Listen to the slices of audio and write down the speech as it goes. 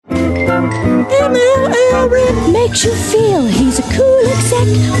ML Elric makes you feel he's a cool exec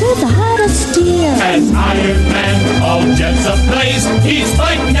with a heart of steel. As Iron Man, all jets ablaze, he's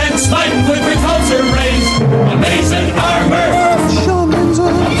fighting and smiting with repulsor rays. Amazing armor,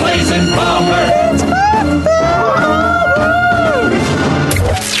 a blazing bomber.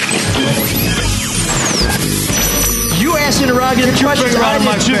 You asked interrogative questions around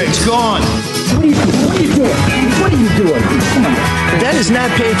my face. It's gone. What are you doing? Come on. That is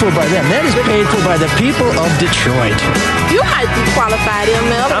not paid for by them. That is paid for by the people of Detroit. You might be qualified,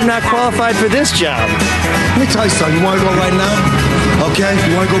 ML. I'm not qualified for this job. Let me tell you something. You want to go right now? Okay?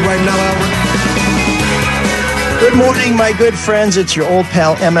 You want to go right now, Albert? Good morning, my good friends. It's your old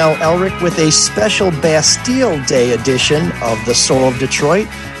pal ML Elric with a special Bastille Day edition of the Soul of Detroit.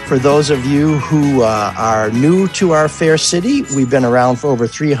 For those of you who are new to our fair city, we've been around for over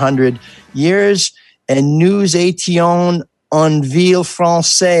 300 years. And nous étions en ville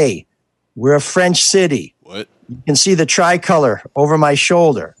française. We're a French city. What? You can see the tricolor over my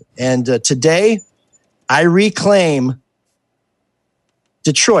shoulder. And today, I reclaim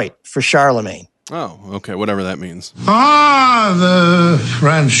Detroit for Charlemagne. Oh, okay. Whatever that means. Ah, the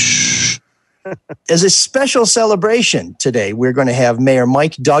French. As a special celebration today, we're going to have Mayor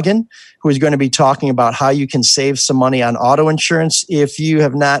Mike Duggan, who is going to be talking about how you can save some money on auto insurance. If you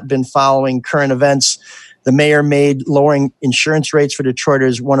have not been following current events, the mayor made lowering insurance rates for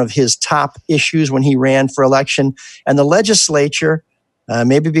Detroiters one of his top issues when he ran for election. And the legislature,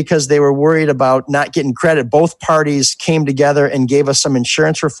 maybe because they were worried about not getting credit, both parties came together and gave us some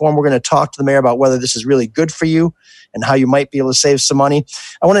insurance reform. We're going to talk to the mayor about whether this is really good for you and how you might be able to save some money.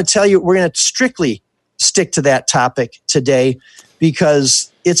 I want to tell you, we're going to strictly stick to that topic today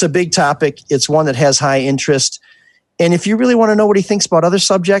because it's a big topic. It's one that has high interest. And if you really want to know what he thinks about other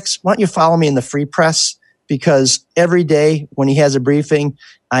subjects, why don't you follow me in the Free Press? Because every day when he has a briefing,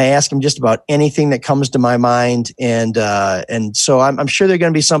 I ask him just about anything that comes to my mind. And so I'm sure there are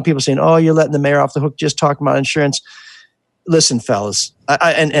going to be some people saying, oh, you're letting the mayor off the hook just talking about insurance. Listen, fellas,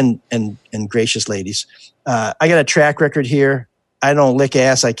 and gracious ladies, I got a track record here. I don't lick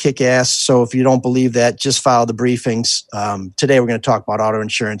ass, I kick ass. So if you don't believe that, just follow the briefings. Today we're going to talk about auto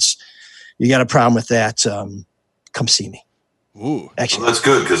insurance. You got a problem with that, come see me. Ooh. Actually, well, that's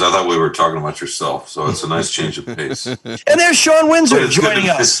good because I thought we were talking about yourself. So it's a nice change of pace. And there's Sean Windsor joining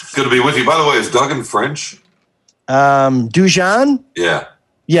us. It's good to be with you. By the way, is Duggan French? Dujan? Yeah.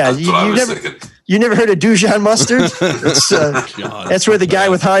 Yeah, that's what I was thinking. You never heard of Dujan mustard? That's where the guy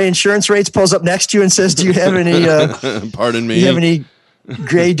with high insurance rates pulls up next to you and says, do you have any pardon me? Do you have any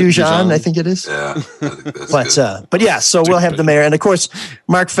Grey Dujan, I think it is. Yeah, I think that's good. But yeah, so we'll have the mayor. And of course,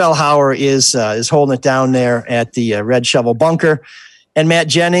 Mark Fellhauer is holding it down there at the Red Shovel Bunker. And Matt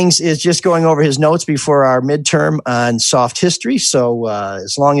Jennings is just going over his notes before our midterm on soft history. So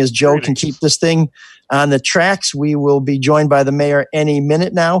as long as Joe can keep this thing on the tracks, we will be joined by the mayor any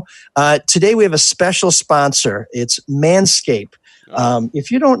minute now. Today we have a special sponsor. It's Manscaped. If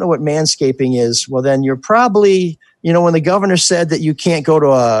you don't know what manscaping is, well, then you're probably, when the governor said that you can't go to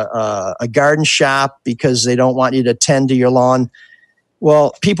a garden shop because they don't want you to tend to your lawn,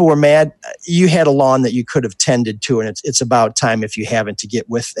 well, people were mad. You had a lawn that you could have tended to, and it's about time if you haven't to get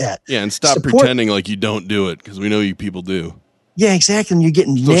with that. Yeah, and stop pretending like you don't do it because we know you people do. Yeah, exactly. And you're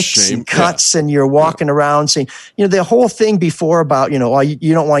getting nicks and cuts and you're walking around saying, the whole thing before about, you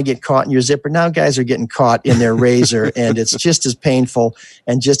don't want to get caught in your zipper. Now guys are getting caught in their razor and it's just as painful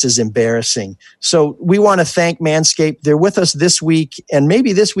and just as embarrassing. So we want to thank Manscaped. They're with us this week and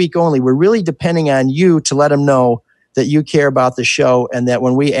maybe this week only. We're really depending on you to let them know that you care about the show and that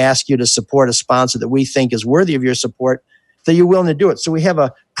when we ask you to support a sponsor that we think is worthy of your support, that you're willing to do it. So we have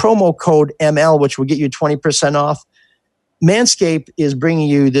a promo code ML, which will get you 20% off. Manscaped is bringing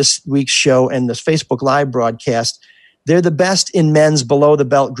you this week's show and this Facebook Live broadcast. They're the best in men's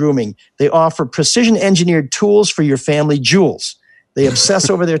below-the-belt grooming. They offer precision-engineered tools for your family jewels. They obsess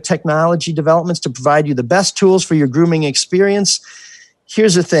over their technology developments to provide you the best tools for your grooming experience.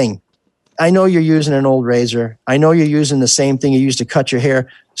 Here's the thing. I know you're using an old razor. I know you're using the same thing you used to cut your hair.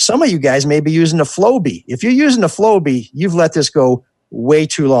 Some of you guys may be using a Flowbee. If you're using a Flowbee, you've let this go way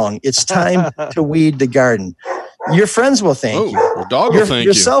too long. It's time to weed the garden. Your friends will thank you. Your dog will thank you.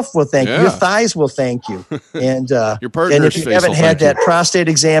 Yourself will thank you. Your thighs will thank you. And your partner's and if you haven't had that prostate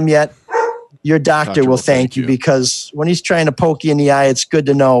exam yet, your doctor will thank you because when he's trying to poke you in the eye, it's good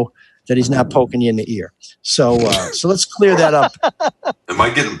to know that he's not poking you in the ear. So let's clear that up. Am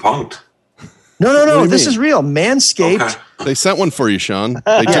I getting punked? No. This is real. Manscaped. Okay. They sent one for you, Sean.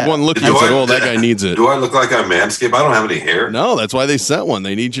 They took one look at you and said, that guy needs it. Do I look like I'm Manscaped? I don't have any hair. No, that's why they sent one.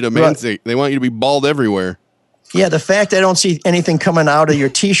 They need you to manscape. They want you to be bald everywhere. Yeah, the fact I don't see anything coming out of your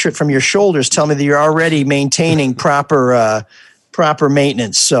T-shirt from your shoulders tell me that you're already maintaining proper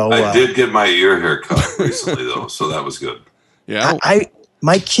maintenance. So I did get my ear hair cut recently, though, so that was good. Yeah,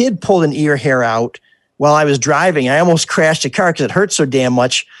 my kid pulled an ear hair out while I was driving. I almost crashed a car because it hurt so damn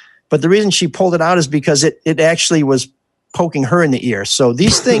much. But the reason she pulled it out is because it actually was poking her in the ear. So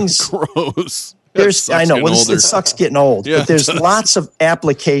these things, gross. I know. Well, it sucks getting old, Yeah, but there's lots of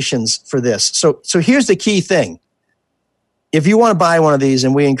applications for this. So here's the key thing. If you want to buy one of these,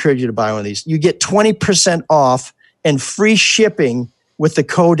 and we encourage you to buy one of these, you get 20% off and free shipping with the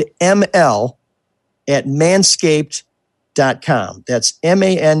code ML at manscaped.com. That's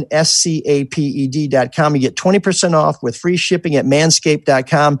manscaped.com. You get 20% off with free shipping at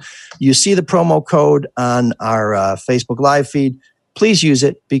manscaped.com. You see the promo code on our Facebook Live feed. Please use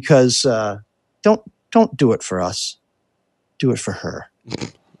it because don't do it for us. Do it for her.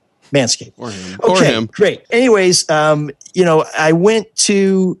 Manscaped. Or him. Okay, Or him. great. Anyways, I went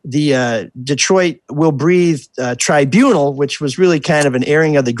to the Detroit Will Breathe Tribunal, which was really kind of an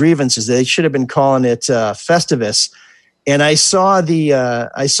airing of the grievances. They should have been calling it Festivus. And I saw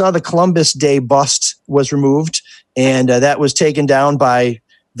the Columbus Day bust was removed, and that was taken down by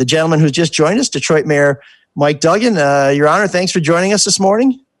the gentleman who's just joined us, Detroit Mayor Mike Duggan. Your Honor, thanks for joining us this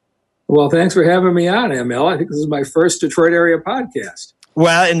morning. Well, thanks for having me on, ML. I think this is my first Detroit area podcast.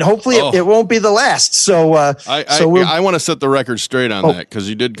 Well, and hopefully it won't be the last. So, I want to set the record straight on that because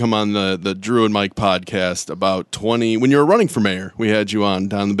you did come on the Drew and Mike podcast about 20 when you were running for mayor. We had you on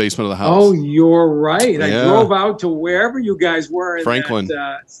down in the basement of the house. Oh, you're right. Yeah. I drove out to wherever you guys were in Franklin,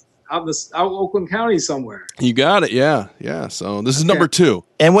 out Oakland County somewhere. You got it. Yeah. So this is number 2.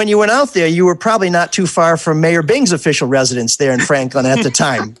 And when you went out there, you were probably not too far from Mayor Bing's official residence there in Franklin at the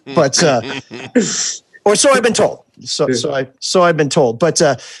time, but or so I've been told. So I've been told. But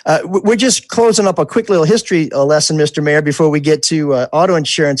we're just closing up a quick little history lesson, Mr. Mayor, before we get to auto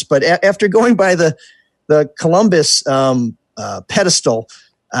insurance. But after going by the Columbus pedestal,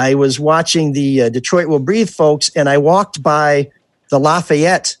 I was watching the Detroit Will Breathe folks, and I walked by the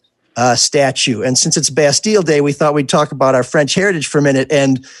Lafayette statue. And since it's Bastille Day, we thought we'd talk about our French heritage for a minute.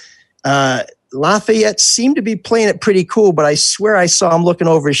 And Lafayette seemed to be playing it pretty cool, but I swear I saw him looking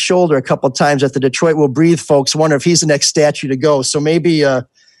over his shoulder a couple of times at the Detroit Will Breathe folks. Wonder if he's the next statue to go. So maybe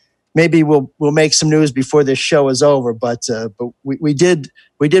we'll make some news before this show is over. But we did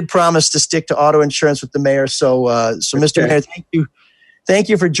promise to stick to auto insurance with the mayor. So Mr. Mayor, thank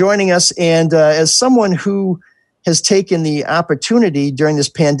you for joining us. And as someone who has taken the opportunity during this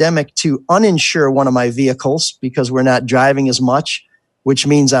pandemic to uninsure one of my vehicles because we're not driving as much, which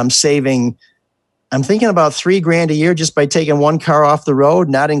means I'm thinking about $3,000 a year just by taking one car off the road,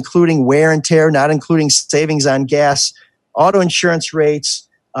 not including wear and tear, not including savings on gas. Auto insurance rates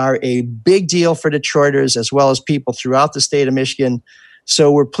are a big deal for Detroiters as well as people throughout the state of Michigan.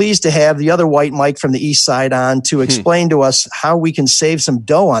 So we're pleased to have the other white Mike from the east side on to explain to us how we can save some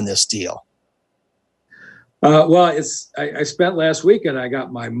dough on this deal. Well, I spent last weekend. I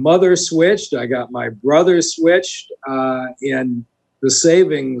got my mother switched. I got my brother switched, and the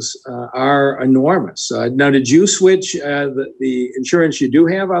savings are enormous. Now, did you switch the insurance you do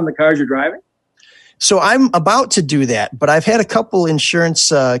have on the cars you're driving? So I'm about to do that, but I've had a couple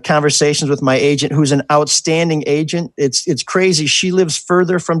insurance conversations with my agent, who's an outstanding agent. It's crazy. She lives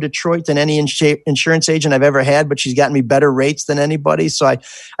further from Detroit than any insurance agent I've ever had, but she's gotten me better rates than anybody. So I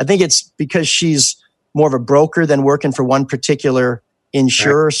think it's because she's more of a broker than working for one particular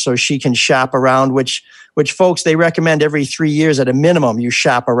insurer, right. So she can shop around, which folks, they recommend every 3 years at a minimum you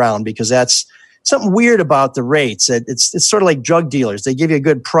shop around, because that's something weird about the rates. It's sort of like drug dealers. They give you a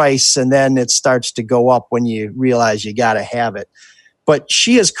good price and then it starts to go up when you realize you got to have it. But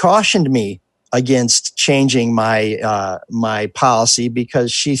she has cautioned me against changing my my policy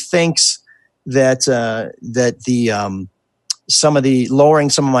because she thinks that lowering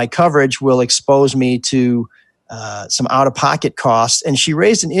some of my coverage will expose me to some out-of-pocket costs. And she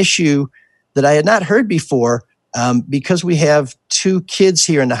raised an issue that I had not heard before. Because we have 2 kids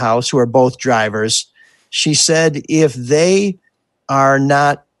here in the house who are both drivers, she said if they are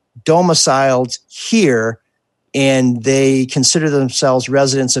not domiciled here and they consider themselves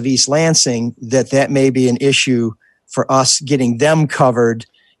residents of East Lansing, that may be an issue for us getting them covered.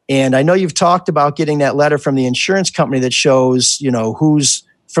 And I know you've talked about getting that letter from the insurance company that shows, who's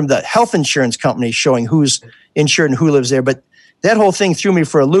from the health insurance company showing who's insured and who lives there. But that whole thing threw me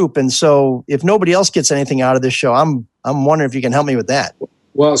for a loop. And so if nobody else gets anything out of this show, I'm wondering if you can help me with that.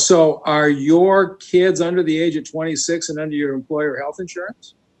 Well, so are your kids under the age of 26 and under your employer health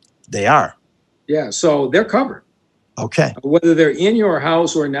insurance? They are. Yeah, so they're covered. Okay. Whether they're in your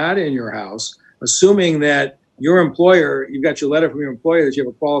house or not in your house, assuming that your employer, you've got your letter from your employer that you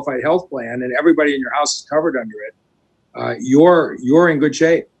have a qualified health plan and everybody in your house is covered under it, you're in good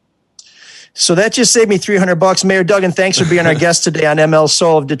shape. So that just saved me $300. Mayor Duggan, thanks for being our guest today on ML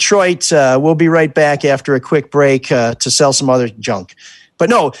Soul of Detroit. We'll be right back after a quick break to sell some other junk. But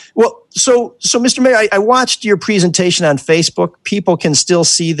no, well, so Mr. Mayor, I watched your presentation on Facebook. People can still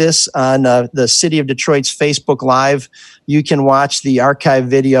see this on the City of Detroit's Facebook Live. You can watch the archive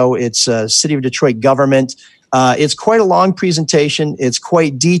video. It's City of Detroit government. It's quite a long presentation. It's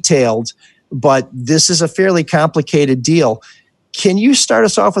quite detailed, but this is a fairly complicated deal. Can you start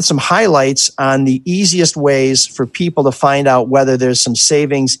us off with some highlights on the easiest ways for people to find out whether there's some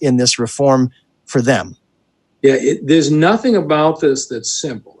savings in this reform for them? Yeah, there's nothing about this that's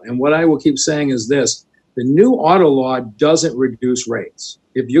simple. And what I will keep saying is this: the new auto law doesn't reduce rates.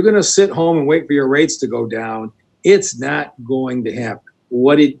 If you're going to sit home and wait for your rates to go down, it's not going to happen.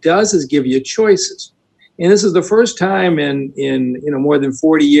 What it does is give you choices. And this is the first time in more than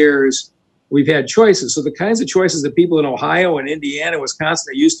 40 years we've had choices. So the kinds of choices that people in Ohio and Indiana,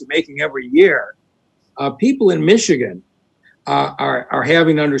 Wisconsin are used to making every year, people in Michigan are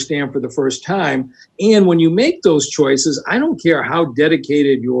having to understand for the first time. And when you make those choices, I don't care how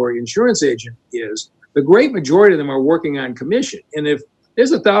dedicated your insurance agent is, the great majority of them are working on commission. And if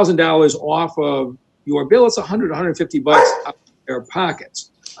there's $1,000 off of your bill, it's $100, $150 out of their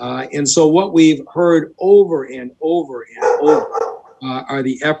pockets. And so what we've heard over and over and over are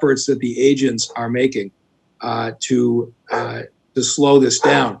the efforts that the agents are making to slow this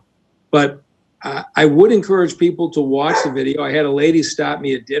down. But I would encourage people to watch the video. I had a lady stop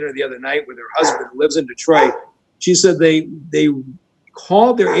me at dinner the other night with her husband who lives in Detroit. She said they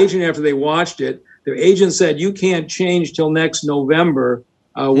called their agent after they watched it. Their agent said, you can't change till next November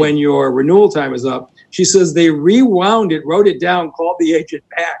when your renewal time is up. She says they rewound it, wrote it down, called the agent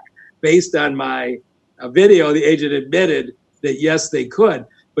back. Based on my video, the agent admitted that, yes, they could.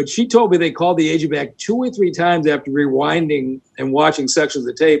 But she told me they called the agent back 2 or 3 times after rewinding and watching sections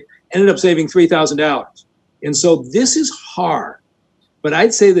of the tape, ended up saving $3,000. And so this is hard. But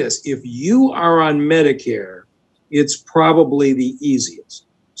I'd say this: if you are on Medicare, it's probably the easiest.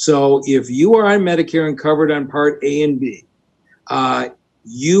 So if you are on Medicare and covered on Part A and B,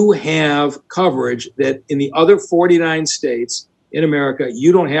 you have coverage that in the other 49 states in America,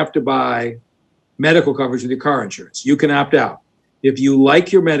 you don't have to buy medical coverage with your car insurance. You can opt out. If you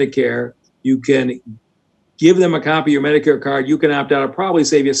like your Medicare, you can give them a copy of your Medicare card. You can opt out. It'll probably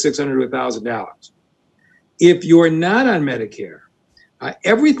save you $600 to $1,000. If you're not on Medicare,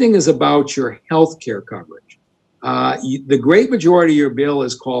 everything is about your health care coverage. The great majority of your bill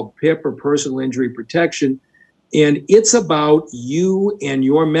is called PIP, or personal injury protection, and it's about you and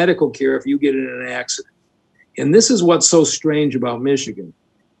your medical care if you get in an accident. And this is what's so strange about Michigan.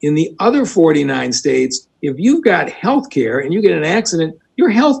 In the other 49 states, if you've got health care and you get in an accident, your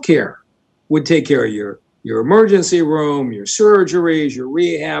health care would take care of your emergency room, your surgeries, your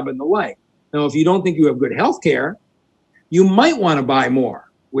rehab, and the like. Now, if you don't think you have good health care, you might want to buy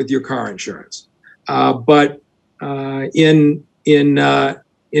more with your car insurance. But in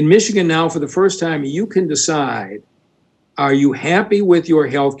Michigan now, for the first time, you can decide, are you happy with your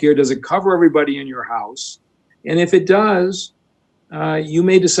health care? Does it cover everybody in your house? And if it does, you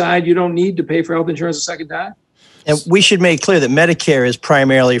may decide you don't need to pay for health insurance a second time. And we should make clear that Medicare is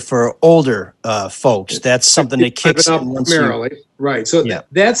primarily for older folks. That's something that kicks in once primarily, right. So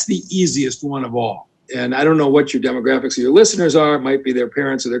that's the easiest one of all. And I don't know what your demographics of your listeners are. It might be their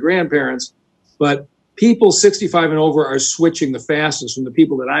parents or their grandparents. But people 65 and over are switching the fastest from the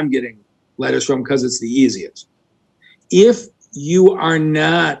people that I'm getting letters from because it's the easiest. If you are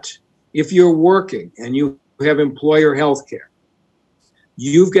not, if you're working and you have employer health care,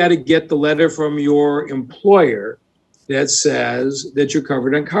 you've got to get the letter from your employer that says that you're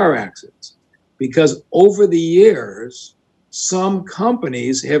covered on car accidents. Because over the years, some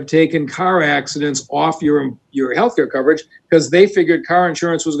companies have taken car accidents off your healthcare coverage because they figured car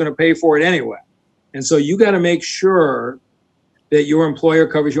insurance was going to pay for it anyway. And so you got to make sure that your employer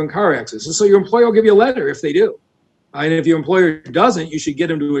covers you in car accidents. And so your employer will give you a letter if they do. And if your employer doesn't, you should get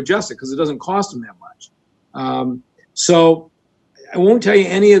them to adjust it because it doesn't cost them that much. So I won't tell you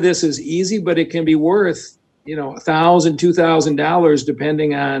any of this is easy, but it can be worth, $1,000, $2,000,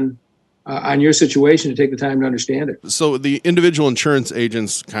 depending on your situation, to take the time to understand it. So the individual insurance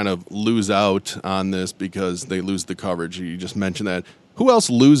agents kind of lose out on this because they lose the coverage. You just mentioned that. Who else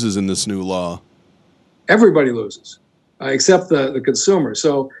loses in this new law? Everybody loses, except the consumer.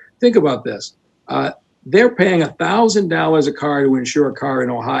 So think about this. They're paying $1,000 a car to insure a car in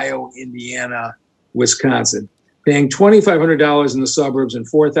Ohio, Indiana, Wisconsin, paying $2,500 in the suburbs and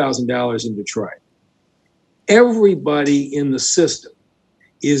 $4,000 in Detroit. everybody in the system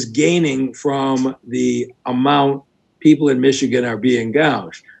is gaining from the amount people in Michigan are being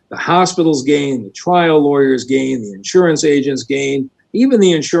gouged. The hospitals gain, the trial lawyers gain, the insurance agents gain, even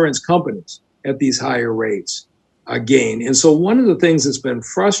the insurance companies at these higher rates gain. And so one of the things that's been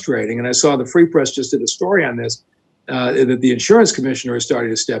frustrating, and I saw the Free Press just did a story on this, that the insurance commissioner is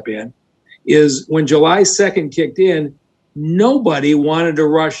starting to step in, is when July 2nd kicked in, nobody wanted to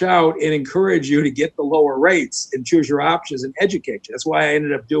rush out and encourage you to get the lower rates and choose your options and educate you. That's why I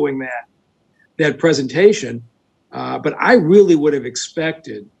ended up doing that presentation. But I really would have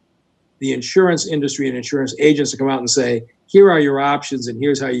expected the insurance industry and insurance agents to come out and say, here are your options and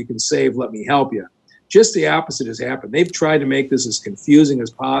here's how you can save. Let me help you. Just the opposite has happened. They've tried to make this as confusing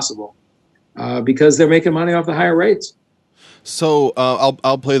as possible because they're making money off the higher rates. So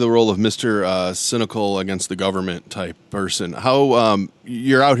I'll play the role of Mr. Cynical against the government type person. How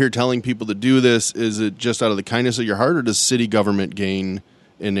you're out here telling people to do this? Is it just out of the kindness of your heart, or does city government gain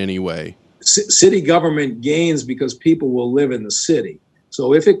in any way? City government gains because people will live in the city.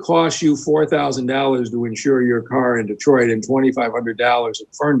 So if it costs you $4,000 to insure your car in Detroit and $2,500 in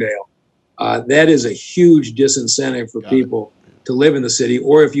Ferndale, that is a huge disincentive for people to live in the city,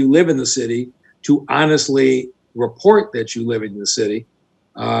 or if you live in the city, to honestly report that you live in the city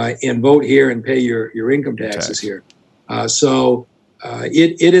and vote here and pay your income taxes here. So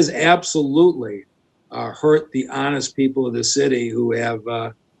it has absolutely hurt the honest people of the city who have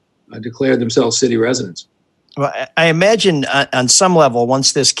declared themselves city residents. Well, I imagine on some level,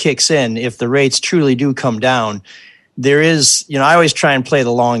 once this kicks in, if the rates truly do come down, there is, I always try and play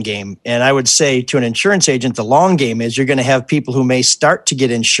the long game. And I would say to an insurance agent, the long game is you're going to have people who may start to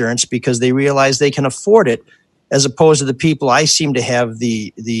get insurance because they realize they can afford it, as opposed to the people I seem to have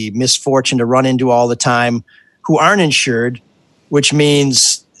the misfortune to run into all the time who aren't insured, which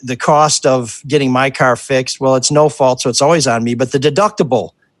means the cost of getting my car fixed, well, it's no fault, so it's always on me. But the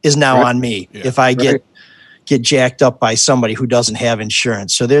deductible is now on me if I get jacked up by somebody who doesn't have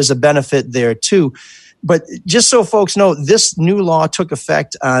insurance. So there's a benefit there too. But just so folks know, this new law took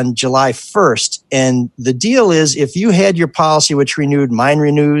effect on July 1st. And the deal is if you had your policy, which renewed, mine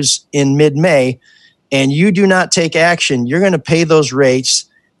renews in mid-May, and you do not take action, you're going to pay those rates.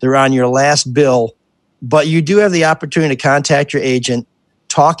 They're on your last bill. But you do have the opportunity to contact your agent,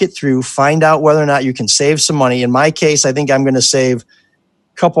 talk it through, find out whether or not you can save some money. In my case, I think I'm going to save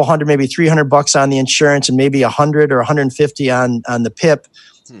a couple hundred, maybe $300 on the insurance and maybe $100 or $150 on the PIP.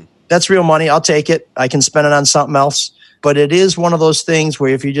 That's real money. I'll take it. I can spend it on something else. But it is one of those things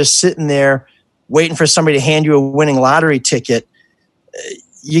where if you're just sitting there waiting for somebody to hand you a winning lottery ticket,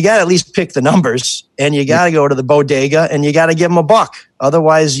 you got to at least pick the numbers, and you got to go to the bodega and you got to give them $1.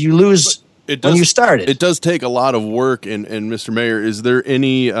 Otherwise, you lose when you start it. It does take a lot of work. And Mr. Mayor, is there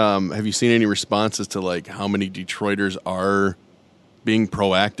any? Have you seen any responses to like how many Detroiters are being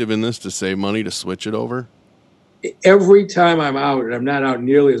proactive in this to save money to switch it over? Every time I'm out, and I'm not out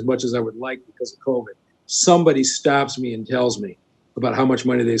nearly as much as I would like because of COVID, somebody stops me and tells me about how much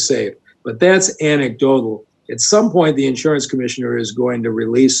money they saved. But that's anecdotal. At some point, the insurance commissioner is going to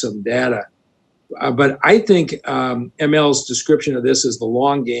release some data. But I think ML's description of this as the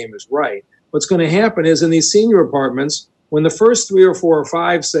long game is right. What's going to happen is in these senior apartments, when the first 3 or 4 or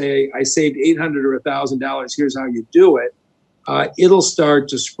 5 say, I saved $800 or $1,000, here's how you do it, it'll start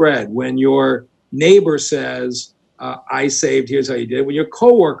to spread. When your neighbor says, I saved, here's how you did it. When your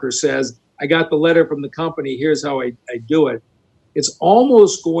coworker says, I got the letter from the company, here's how I do it. It's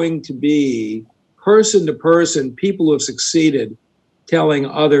almost going to be person to person, people who have succeeded telling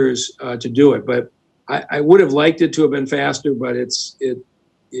others to do it. But I would have liked it to have been faster, but it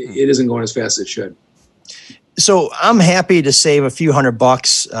isn't going as fast as it should. So I'm happy to save a few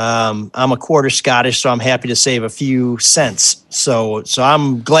 $100. I'm a quarter Scottish, so I'm happy to save a few cents. So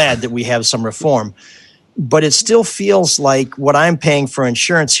I'm glad that we have some reform. But it still feels like what I'm paying for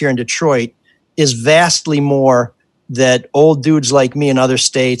insurance here in Detroit is vastly more that old dudes like me in other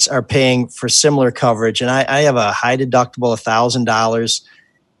states are paying for similar coverage. And I have a high deductible, $1,000.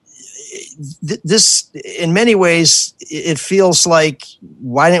 This, in many ways, it feels like,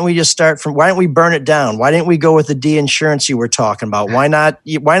 why didn't we burn it down? Why didn't we go with the de-insurance you were talking about? Why not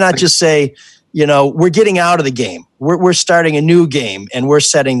just say, we're getting out of the game. We're starting a new game and we're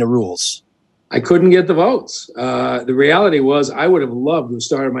setting the rules. I couldn't get the votes. The reality was I would have loved to have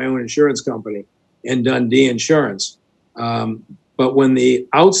started my own insurance company and done de-insurance. But when the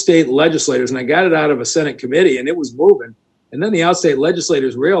outstate legislators, and I got it out of a Senate committee and it was moving, and then the outstate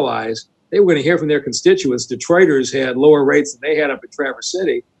legislators realized they were going to hear from their constituents. Detroiters had lower rates than they had up in Traverse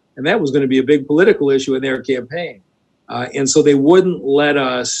City, and that was going to be a big political issue in their campaign. And so they wouldn't let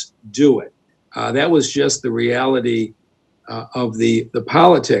us do it. That was just the reality of the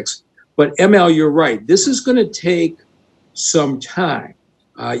politics. But ML, you're right. This is going to take some time.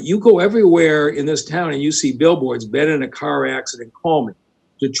 You go everywhere in this town and you see billboards, been in a car accident, call me.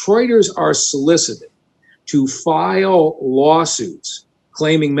 Detroiters are solicited to file lawsuits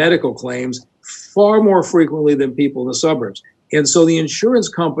claiming medical claims far more frequently than people in the suburbs. And so the insurance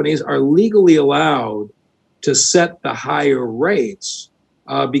companies are legally allowed to set the higher rates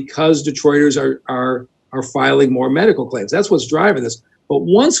because Detroiters are filing more medical claims. That's what's driving this. But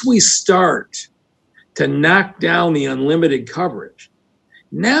once we start to knock down the unlimited coverage,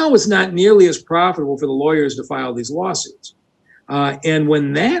 now it's not nearly as profitable for the lawyers to file these lawsuits. And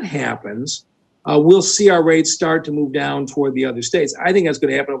when that happens, we'll see our rates start to move down toward the other states. I think that's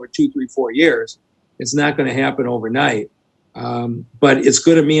going to happen over 2, 3, 4 years. It's not going to happen overnight. But it's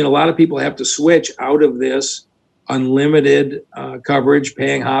going to mean a lot of people have to switch out of this unlimited coverage,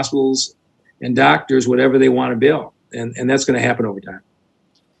 paying hospitals and doctors whatever they want to bill. And that's going to happen over time.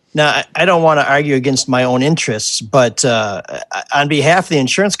 Now, I don't want to argue against my own interests, but on behalf of the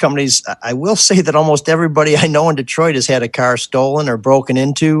insurance companies, I will say that almost everybody I know in Detroit has had a car stolen or broken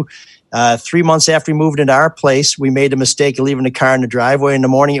into. 3 months after we moved into our place, we made a mistake of leaving the car in the driveway. In the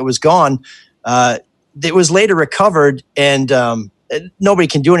morning, it was gone. It was later recovered, and nobody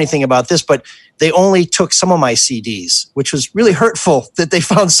can do anything about this, but they only took some of my CDs, which was really hurtful that they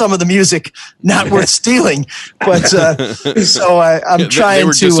found some of the music not worth stealing. But so I'm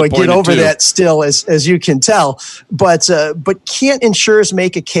trying to get over that still, as you can tell. But can't insurers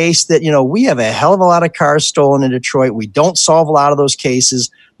make a case that, we have a hell of a lot of cars stolen in Detroit. We don't solve a lot of those cases.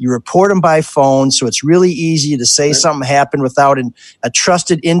 You report them by phone, so it's really easy to say something happened without a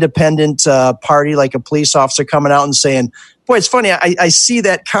trusted independent party like a police officer coming out and saying, boy, it's funny, I see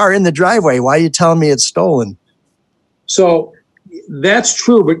that car in the driveway. Why are you telling me it's stolen? So that's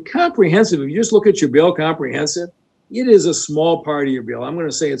true, but comprehensive, if you just look at your bill comprehensive, it is a small part of your bill. I'm going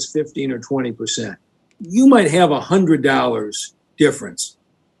to say it's 15 or 20%. You might have $100 difference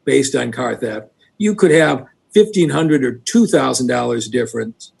based on car theft. You could have $1,500 or $2,000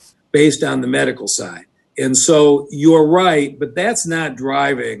 difference based on the medical side. And so you're right, but that's not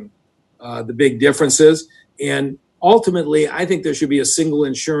driving the big differences. And ultimately, I think there should be a single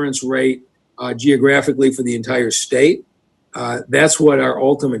insurance rate geographically for the entire state. That's what our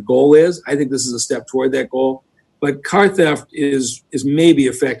ultimate goal is. I think this is a step toward that goal. But car theft is maybe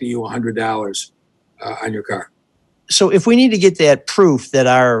affecting you $100 on your car. So if we need to get that proof that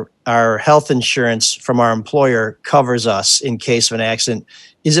our health insurance from our employer covers us in case of an accident,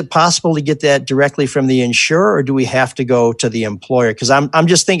 is it possible to get that directly from the insurer, or do we have to go to the employer? Because I'm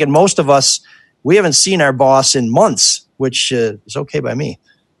just thinking most of us, we haven't seen our boss in months, which is okay by me.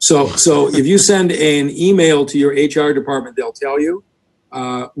 So if you send an email to your HR department, they'll tell you.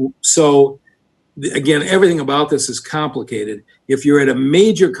 Again, everything about this is complicated. If you're at a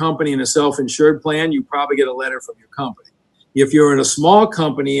major company in a self-insured plan, you probably get a letter from your company. If you're in a small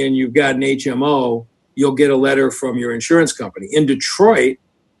company and you've got an HMO, you'll get a letter from your insurance company. In Detroit,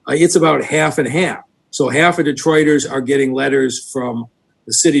 it's about half and half. So half of Detroiters are getting letters from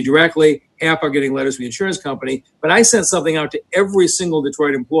the city directly, half are getting letters from the insurance company. But I sent something out to every single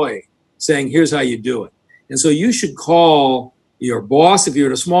Detroit employee saying, here's how you do it. And so you should call your boss, if you're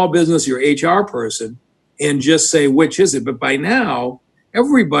in a small business, your HR person, and just say, which is it? But by now,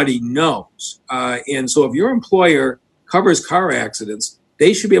 everybody knows. And so if your employer covers car accidents,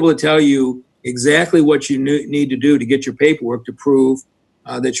 they should be able to tell you exactly what you need to do to get your paperwork to prove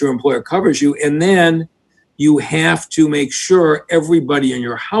that your employer covers you. And then you have to make sure everybody in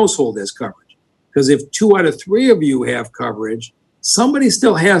your household has coverage. Because if 2 out of 3 of you have coverage, somebody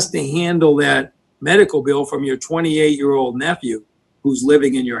still has to handle that medical bill from your 28-year-old nephew who's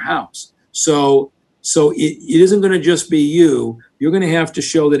living in your house. So it isn't going to just be you. You're going to have to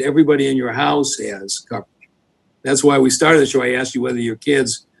show that everybody in your house has coverage. That's why we started the show. I asked you whether your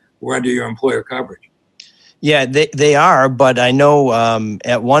kids were under your employer coverage. Yeah, they are, but I know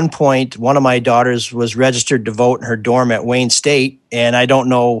at one point, one of my daughters was registered to vote in her dorm at Wayne State, and I don't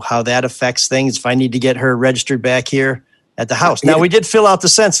know how that affects things if I need to get her registered back here at the house. Now, we did fill out the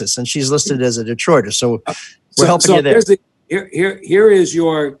census, and she's listed as a Detroiter, so we're helping you there. Here is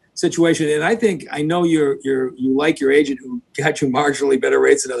your situation, and I know you like your agent who got you marginally better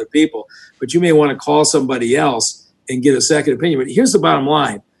rates than other people, but you may want to call somebody else and get a second opinion. But here's the bottom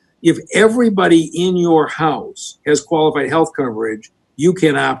line. If everybody in your house has qualified health coverage, you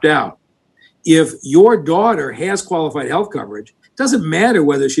can opt out. If your daughter has qualified health coverage, it doesn't matter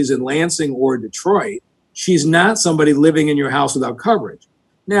whether she's in Lansing or Detroit. She's not somebody living in your house without coverage.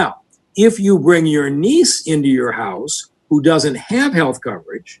 Now, if you bring your niece into your house who doesn't have health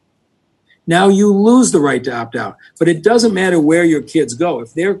coverage, now you lose the right to opt out. But it doesn't matter where your kids go.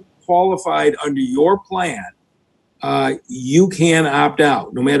 If they're qualified under your plan, you can opt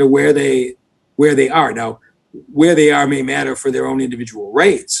out no matter where they are. Now, where they are may matter for their own individual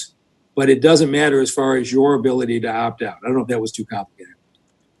rates, but it doesn't matter as far as your ability to opt out. I don't know if that was too complicated.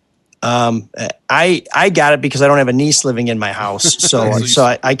 I got it because I don't have a niece living in my house, so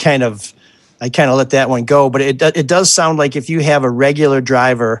I kind of let that one go. But it does sound like if you have a regular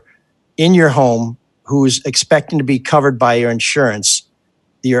driver in your home who's expecting to be covered by your insurance,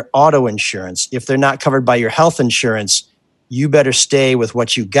 your auto insurance, if they're not covered by your health insurance, you better stay with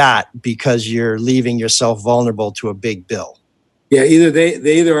what you got because you're leaving yourself vulnerable to a big bill. Yeah, either they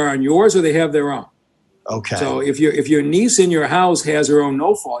either are on yours or they have their own. Okay. So if your niece in your house has her own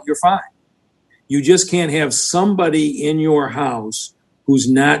no fault, you're fine. You just can't have somebody in your house who's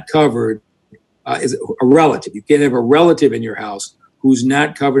not covered as a relative. You can't have a relative in your house who's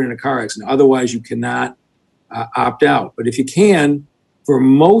not covered in a car accident. Otherwise, you cannot opt out. But if you can, for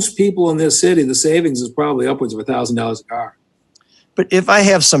most people in this city, the savings is probably upwards of $1,000 a car. But if I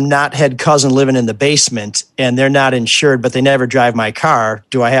have some knothead cousin living in the basement and they're not insured, but they never drive my car,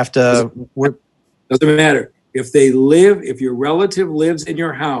 do I have to? Doesn't matter. If your relative lives in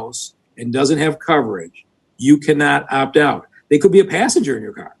your house and doesn't have coverage, you cannot opt out. They could be a passenger in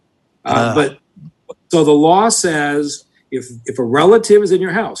your car. But so the law says if a relative is in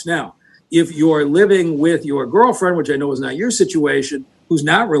your house. Now, if you're living with your girlfriend, which I know is not your situation, who's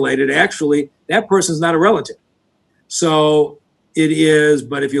not related, actually, that person's not a relative. So it is,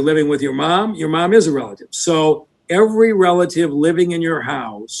 but if you're living with your mom is a relative. So every relative living in your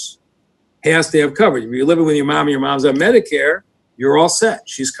house has to have coverage. If you're living with your mom and your mom's on Medicare, you're all set.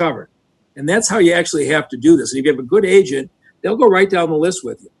 She's covered. And that's how you actually have to do this. And if you have a good agent, they'll go right down the list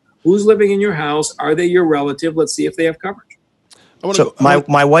with you. Who's living in your house? Are they your relative? Let's see if they have coverage. So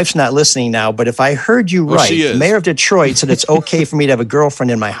my wife's not listening now, but if I heard you right, the mayor of Detroit said it's okay for me to have a girlfriend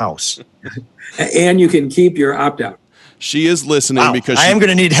in my house. And you can keep your opt-out. She is listening because I am going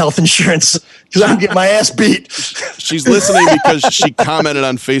to need health insurance because I'm getting my ass beat. She's listening because she commented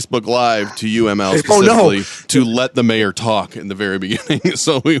on Facebook Live to UML specifically to let the mayor talk in the very beginning.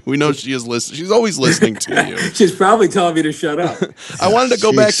 So we know she is listening. She's always listening to you. She's probably telling me to shut up. I wanted to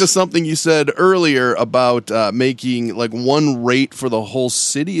go back to something you said earlier about making like one rate for the whole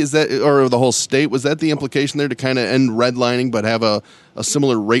city. Is that, or the whole state? Was that the implication there, to kind of end redlining but have a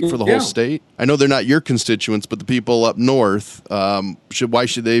similar rate for the whole state? I know they're not your constituents, but the people up north, why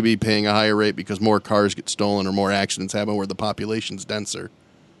should they be paying a higher rate because more cars get stolen or more accidents happen where the population's denser?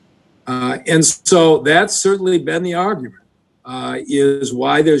 And so that's certainly been the argument, is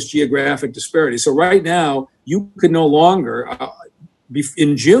why there's geographic disparity. So right now, you could no longer,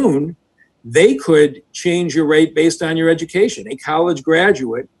 in June, they could change your rate based on your education. A college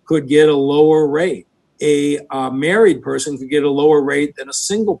graduate could get a lower rate. A married person could get a lower rate than a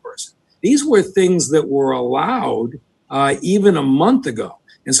single person. These were things that were allowed even a month ago.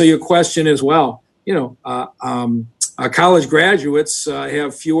 And so your question is, well, college graduates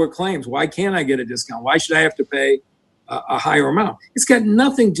have fewer claims. Why can't I get a discount? Why should I have to pay a higher amount? It's got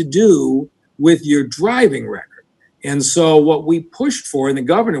nothing to do with your driving record. And so what we pushed for, and the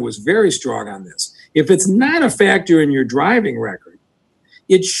governor was very strong on this, if it's not a factor in your driving record,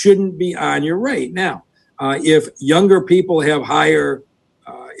 it shouldn't be on your rate. Now, if younger people have higher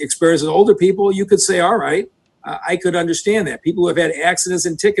experience than older people, you could say, all right, I could understand that. People who have had accidents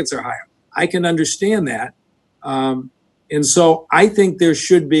and tickets are higher. I can understand that. And so I think there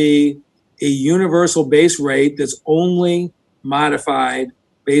should be a universal base rate that's only modified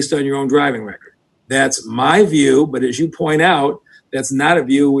based on your own driving record. That's my view, but as you point out, that's not a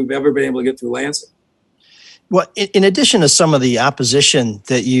view we've ever been able to get through Lansing. Well, in addition to some of the opposition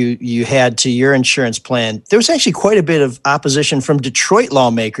that you had to your insurance plan, there was actually quite a bit of opposition from Detroit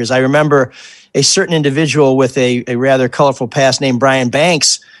lawmakers. I remember a certain individual with a rather colorful past named Brian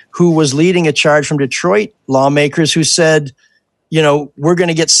Banks, who was leading a charge from Detroit lawmakers who said, we're going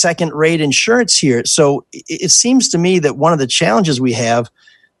to get second-rate insurance here. So it seems to me that one of the challenges we have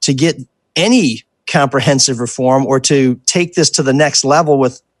to get any comprehensive reform or to take this to the next level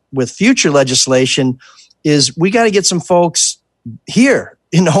with future legislation is we got to get some folks here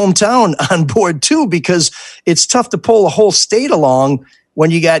in the hometown on board too, because it's tough to pull a whole state along when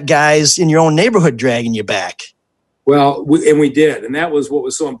you got guys in your own neighborhood dragging you back. Well, we did. And that was what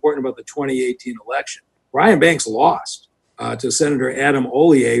was so important about the 2018 election. Brian Banks lost to Senator Adam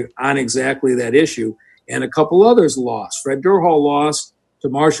Ollier on exactly that issue. And a couple others lost. Fred Durhal lost to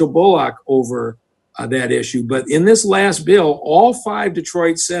Marshall Bullock over that issue. But in this last bill, all 5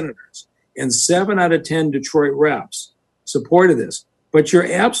 Detroit senators and 7 out of 10 Detroit reps supported this. But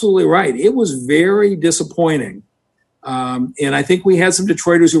you're absolutely right. It was very disappointing. And I think we had some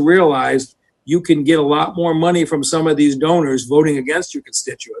Detroiters who realized you can get a lot more money from some of these donors voting against your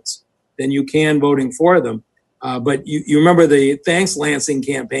constituents than you can voting for them. But you remember the Thanks Lansing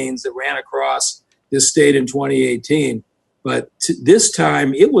campaigns that ran across this state in 2018. But this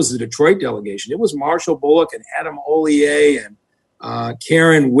time, it was the Detroit delegation. It was Marshall Bullock and Adam Ollier and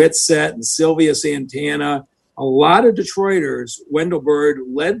Karen Whitsett and Sylvia Santana. A lot of Detroiters, Wendell Bird,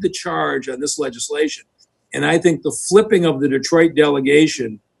 led the charge on this legislation. And I think the flipping of the Detroit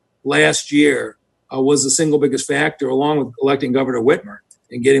delegation last year was the single biggest factor, along with electing Governor Whitmer,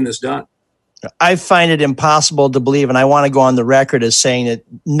 in getting this done. I find it impossible to believe, and I want to go on the record as saying that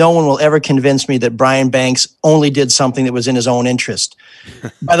no one will ever convince me that Brian Banks only did something that was in his own interest.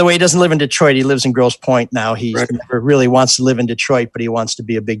 By the way, he doesn't live in Detroit. He lives in Grosse Pointe now. He never really wants to live in Detroit, but he wants to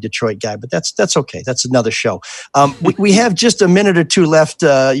be a big Detroit guy. But that's okay. That's another show. We have just a minute or two left,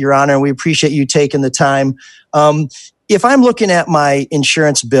 Your Honor, and we appreciate you taking the time. If I'm looking at my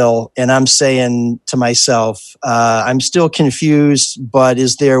insurance bill and I'm saying to myself, I'm still confused, but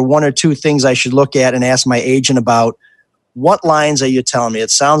is there one or two things I should look at and ask my agent about? What lines are you telling me?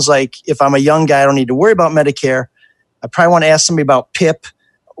 It sounds like if I'm a young guy, I don't need to worry about Medicare. I probably want to ask somebody about PIP.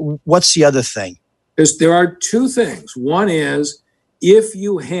 What's the other thing? There are two things. One is if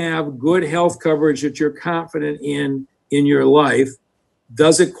you have good health coverage that you're confident in your life,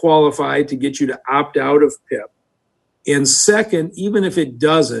 does it qualify to get you to opt out of PIP? And second, even if it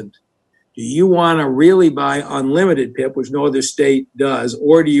doesn't, do you want to really buy unlimited PIP, which no other state does,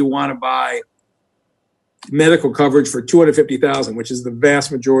 or do you want to buy medical coverage for $250,000, which is the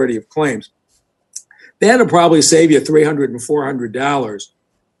vast majority of claims? That'll probably save you $300 and $400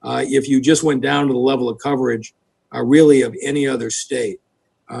 if you just went down to the level of coverage really of any other state.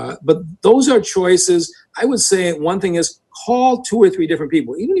 But those are choices. I would say one thing is call 2 or 3 different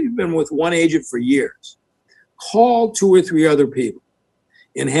people, even if you've been with one agent for years. Call 2 or 3 other people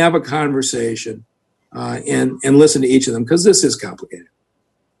and have a conversation and listen to each of them, because this is complicated.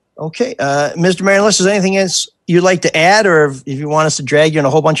 Okay. Mr. Mayor, unless there's anything else you'd like to add, or if you want us to drag you on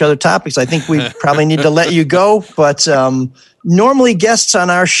a whole bunch of other topics, I think we probably need to let you go. But normally guests on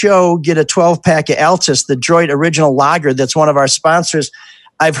our show get a 12-pack of Altus, the Detroit Original Lager. That's one of our sponsors.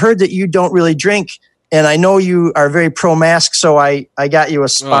 I've heard that you don't really drink, and I know you are very pro-mask, so I got you a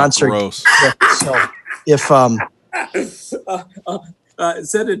sponsor. Oh, gross. So if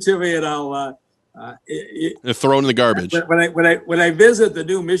send it to me and I'll throw in the garbage. When I visit the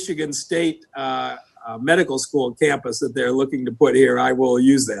new Michigan State medical school campus that they're looking to put here, I will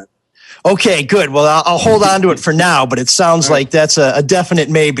use that. Okay, good. Well, I'll hold on to it for now, but it sounds like that's a definite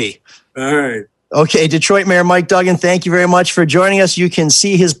maybe. All right. Okay, Detroit Mayor Mike Duggan, thank you very much for joining us. You can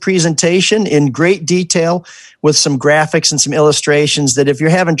see his presentation in great detail with some graphics and some illustrations that if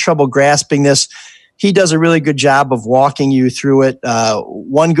you're having trouble grasping this, he does a really good job of walking you through it.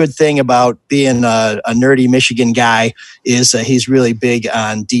 One good thing about being a nerdy Michigan guy is he's really big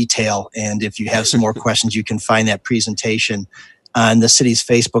on detail. And if you have some more questions, you can find that presentation on the city's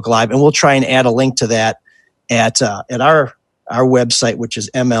Facebook Live. And we'll try and add a link to that at our website, which is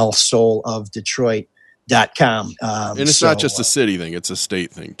mlsoulofdetroit.com. And it's not just a city thing, it's a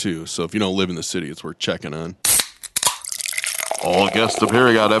state thing too. So if you don't live in the city, it's worth checking on. All guests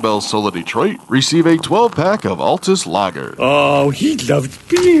appearing on ML Soul of Detroit receive a 12-pack of Altus Lager. Oh, he loves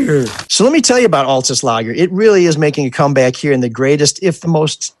beer. So let me tell you about Altus Lager. It really is making a comeback here in the greatest, if the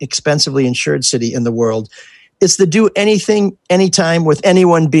most expensively insured city in the world. It's the do anything, anytime with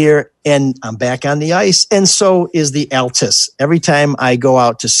anyone beer, and I'm back on the ice, and so is the Altus. Every time I go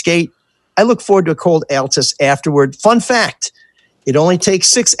out to skate, I look forward to a cold Altus afterward. Fun fact, it only takes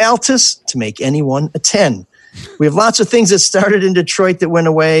 6 Altus to make anyone a 10. We have lots of things that started in Detroit that went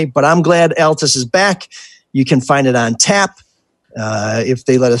away, but I'm glad Altus is back. You can find it on tap if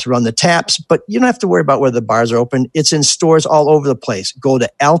they let us run the taps, but you don't have to worry about whether the bars are open. It's in stores all over the place. Go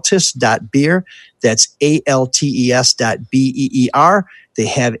to altus.beer. That's ALTES.BEER. They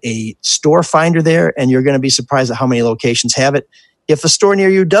have a store finder there, and you're going to be surprised at how many locations have it. If a store near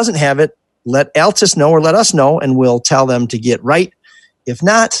you doesn't have it, let Altus know or let us know, and we'll tell them to get right. If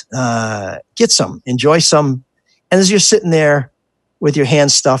not, get some, enjoy some. And as you're sitting there with your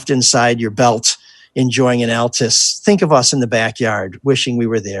hands stuffed inside your belt, enjoying an Altus, think of us in the backyard, wishing we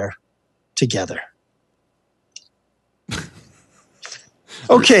were there together.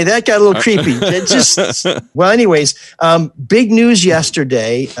 Okay, that got a little creepy. Anyways, big news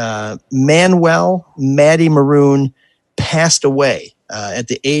yesterday. Maddie Maroon passed away at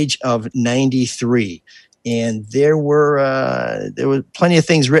the age of 93. And there were plenty of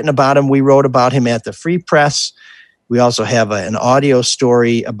things written about him. We wrote about him at the Free Press. We also have an audio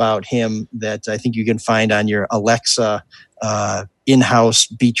story about him that I think you can find on your Alexa in-house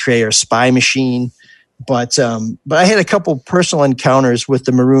betrayer spy machine. But I had a couple personal encounters with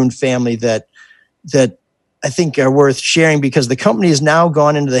the Maroon family that I think are worth sharing, because the company has now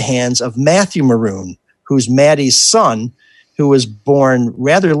gone into the hands of Matthew Maroon, who's Maddie's son, who was born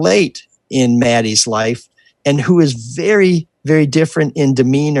rather late in Maddie's life and who is very, very different in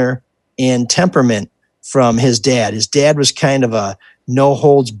demeanor and temperament from his dad. His dad was kind of a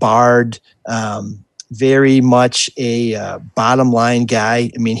no-holds-barred, very much a bottom line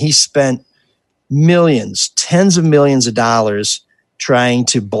guy. I mean, he spent millions, tens of millions of dollars trying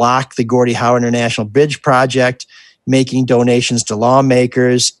to block the Gordie Howe International Bridge project, making donations to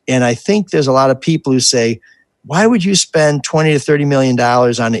lawmakers. And I think there's a lot of people who say, why would you spend $20 to $30 million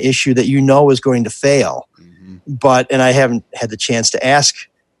on an issue that you know is going to fail? Mm-hmm. And I haven't had the chance to ask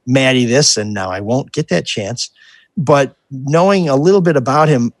Maddie this, and now I won't get that chance. But knowing a little bit about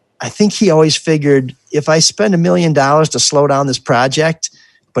him, I think he always figured, if I spend $1 million to slow down this project,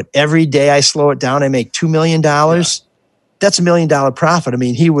 but every day I slow it down, I make $2 million. Yeah. That's $1 million profit. I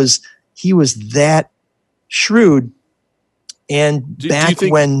mean, he was that shrewd. And do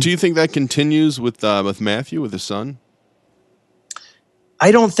you think that continues with Matthew, with his son?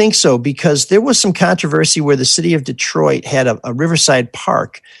 I don't think so, because there was some controversy where the city of Detroit had a Riverside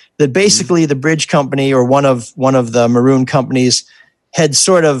Park that basically the bridge company, or one of the Maroon companies, had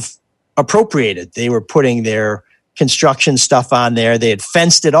sort of appropriated. They were putting their construction stuff on there. They had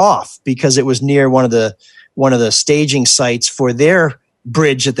fenced it off because it was near one of the staging sites for their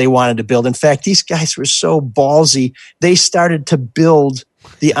bridge that they wanted to build. In fact, these guys were so ballsy, they started to build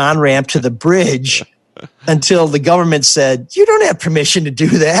the on-ramp to the bridge until the government said, you don't have permission to do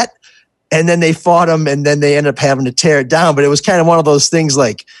that. And then they fought them, and then they ended up having to tear it down. But it was kind of one of those things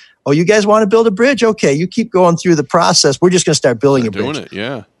like, oh, you guys want to build a bridge? Okay, you keep going through the process. We're just going to start building a bridge. Doing it,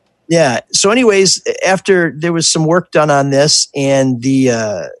 yeah. Yeah. So anyways, after there was some work done on this, and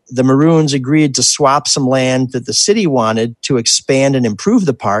the Maroons agreed to swap some land that the city wanted to expand and improve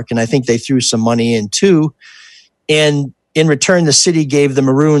the park. And I think they threw some money in too. And in return, the city gave the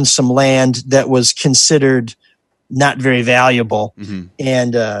Maroons some land that was considered not very valuable. Mm-hmm.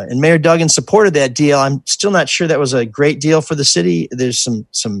 And Mayor Duggan supported that deal. I'm still not sure that was a great deal for the city. There's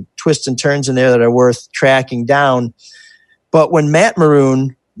some twists and turns in there that are worth tracking down. But when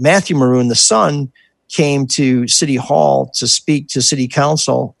Matthew Maroon, the son, came to City Hall to speak to City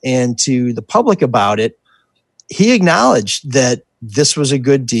Council and to the public about it, he acknowledged that this was a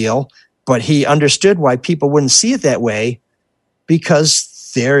good deal, but he understood why people wouldn't see it that way,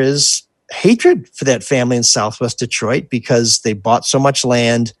 because there is hatred for that family in Southwest Detroit because they bought so much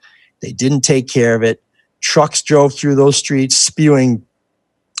land, they didn't take care of it. Trucks drove through those streets spewing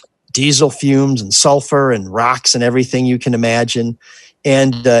diesel fumes and sulfur and rocks and everything you can imagine.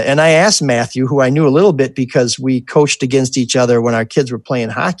 And I asked Matthew, who I knew a little bit because we coached against each other when our kids were playing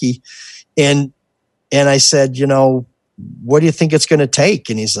hockey. And I said, what do you think it's going to take?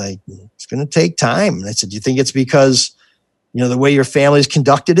 And he's like, it's going to take time. And I said, do you think it's because, the way your family's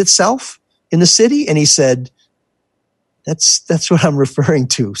conducted itself in the city? And he said, that's what I'm referring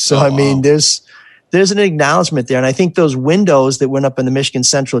to. So, I mean, there's an acknowledgement there. And I think those windows that went up in the Michigan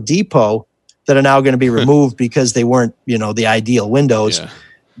Central Depot that are now going to be removed because they weren't, the ideal windows. Yeah.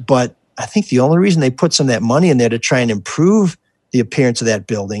 But I think the only reason they put some of that money in there to try and improve the appearance of that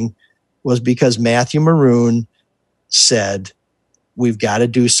building was because Matthew Maroon said, we've got to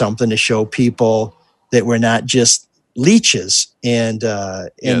do something to show people that we're not just leeches. And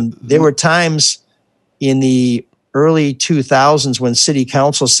there were times in the early 2000s when City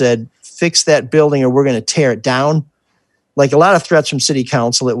Council said, fix that building or we're going to tear it down. Like a lot of threats from City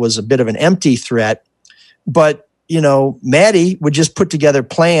Council, it was a bit of an empty threat. But, Maddie would just put together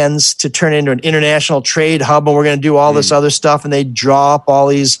plans to turn it into an international trade hub, and we're going to do all this other stuff. And they'd draw up all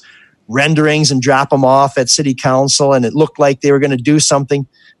these renderings and drop them off at City Council, and it looked like they were going to do something.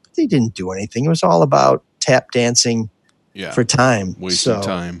 But they didn't do anything. It was all about tap dancing for time. Wasting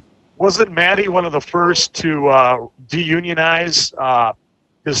time. Wasn't Maddie one of the first to deunionize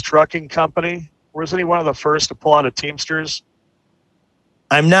his trucking company? Wasn't he one of the first to pull out of Teamsters?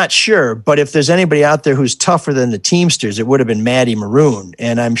 I'm not sure, but if there's anybody out there who's tougher than the Teamsters, it would have been Matty Maroon.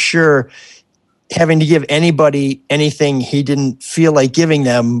 And I'm sure having to give anybody anything he didn't feel like giving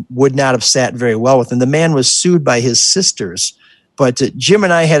them would not have sat very well with him. The man was sued by his sisters. But Jim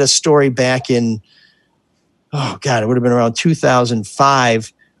and I had a story back in, it would have been around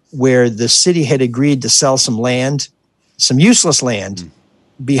 2005, where the city had agreed to sell some land, some useless land,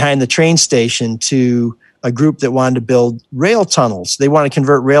 behind the train station to a group that wanted to build rail tunnels. They want to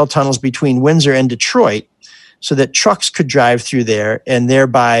convert rail tunnels between Windsor and Detroit. so that trucks could drive through there and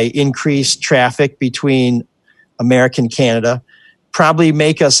thereby increase traffic between America and Canada. Probably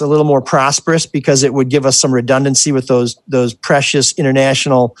make us a little more prosperous because it would give us some redundancy with those precious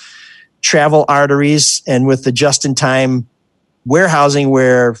international travel arteries and with the just-in-time warehousing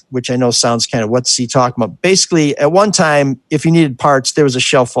which I know sounds kind of what's he talking about. Basically, at one time, if you needed parts, there was a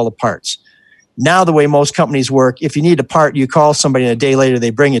shelf full of parts. Now, the way most companies work, if you need a part, you call somebody and a day later they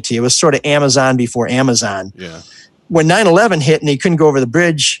bring it to you. It was sort of Amazon before Amazon. Yeah. When 9/11 hit and they couldn't go over the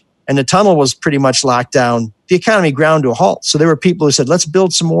bridge and the tunnel was pretty much locked down, the economy ground to a halt. So there were people who said, let's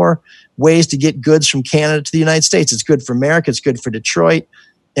build some more ways to get goods from Canada to the United States. It's good for America. It's good for Detroit.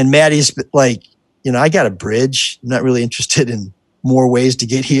 And Maddie's like, I got a bridge. I'm not really interested in more ways to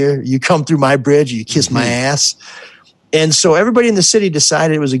get here. You come through my bridge, you kiss my ass. And so everybody in the city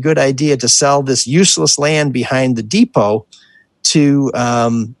decided it was a good idea to sell this useless land behind the depot to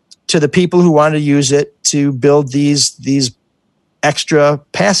the people who wanted to use it to build these extra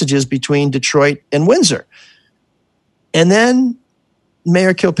passages between Detroit and Windsor. And then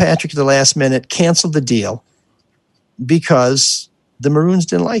Mayor Kilpatrick at the last minute canceled the deal because the Maroons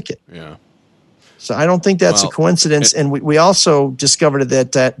didn't like it. Yeah. So I don't think that's a coincidence. And we also discovered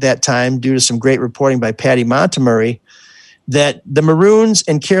at that time, due to some great reporting by Patty Montemurray, that the Maroons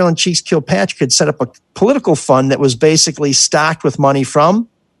and Carolyn Cheeks Kilpatrick had set up a political fund that was basically stocked with money from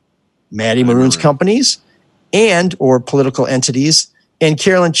Maddie Maroon's companies and or political entities, and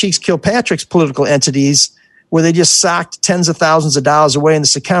Carolyn Cheeks Kilpatrick's political entities, where they just socked tens of thousands of dollars away in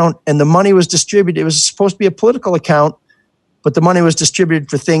this account, and the money was distributed. It was supposed to be a political account, but the money was distributed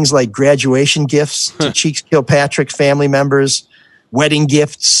for things like graduation gifts to Cheeks Kilpatrick family members, wedding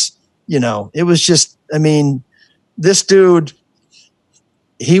gifts. It was just, this dude,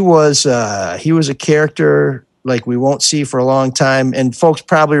 he was a character like we won't see for a long time. And folks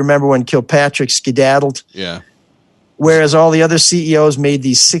probably remember when Kilpatrick skedaddled. Yeah. Whereas all the other CEOs made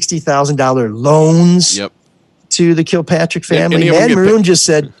these $60,000 loans to the Kilpatrick family. Maddie Maroon just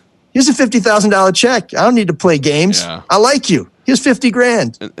said, here's a $50,000 check. I don't need to play games. Yeah. I like you. Here's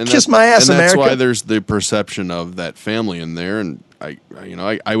 $50,000. And kiss my ass, America. And that's why there's the perception of that family in there. And I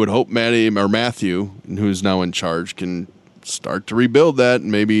would hope Maddie or Matthew, who's now in charge, can start to rebuild that.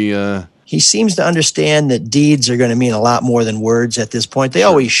 And maybe he seems to understand that deeds are going to mean a lot more than words at this point. They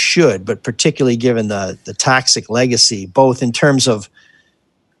always should, but particularly given the toxic legacy, both in terms of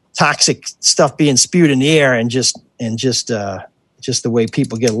toxic stuff being spewed in the air and just the way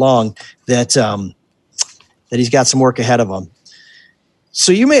people get along, that he's got some work ahead of him.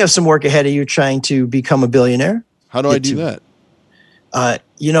 So you may have some work ahead of you trying to become a billionaire. How do I do that?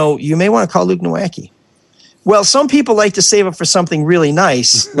 You may want to call Luke Nowacki. Well, some people like to save up for something really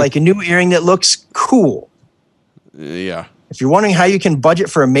nice, like a new earring that looks cool. Yeah. If you're wondering how you can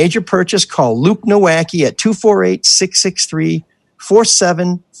budget for a major purchase, call Luke Nowacki at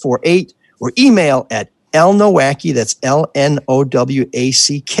 248-663-4748 or email at lnowacki, that's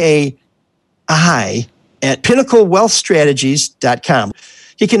LNOWACKI, at pinnaclewealthstrategies.com.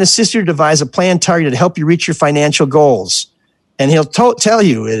 He can assist you to devise a plan targeted to help you reach your financial goals. And he'll tell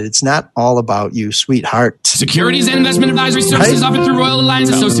you it's not all about you, sweetheart. Securities and investment advisory services offered through Royal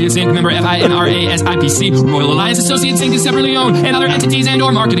Alliance Associates Inc. Member FINRA SIPC. Royal Alliance Associates Inc. is separately owned, and other entities and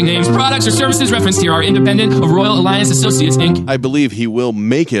or marketing names, products, or services referenced here are independent of Royal Alliance Associates Inc. I believe he will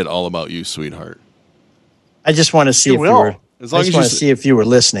make it all about you, sweetheart. I just want to see if you were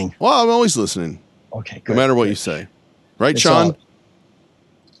listening. Well, I'm always listening. Okay, good. No matter what you say. Right, it's Sean?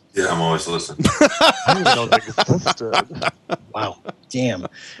 Yeah, I'm always listening. Wow. Damn.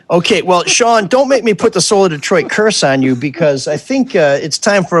 Okay, well, Sean, don't make me put the Soul of Detroit curse on you, because I think it's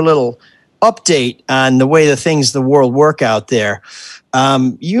time for a little update on the way the world work out there.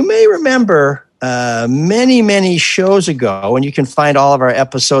 You may remember many, many shows ago, and you can find all of our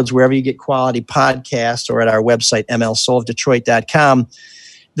episodes wherever you get quality podcasts or at our website, mlsoulofdetroit.com,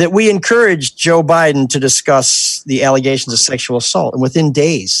 that we encouraged Joe Biden to discuss the allegations of sexual assault. And within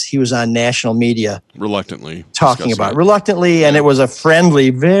days, he was on national media. Reluctantly. Talking about it. Reluctantly, and it was a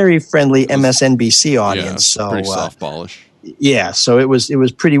very friendly MSNBC audience. Yeah, pretty softballish. Yeah, so it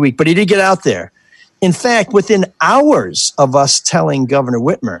was pretty weak. But he did get out there. In fact, within hours of us telling Governor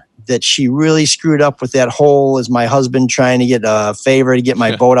Whitmer that she really screwed up with that whole, is my husband trying to get a favor to get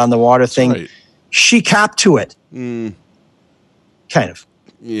my boat on the water thing, right. She copped to it. Kind of.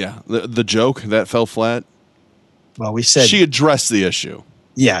 Yeah, the joke that fell flat. Well, we said she addressed the issue.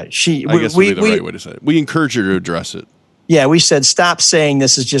 Yeah, I guess would be the right way to say it. We encouraged her to address it. Yeah, we said stop saying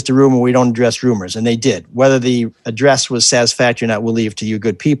this is just a rumor. We don't address rumors, and they did. Whether the address was satisfactory or not, we'll leave to you,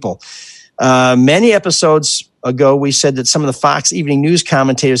 good people. Many episodes ago, we said that some of the Fox Evening News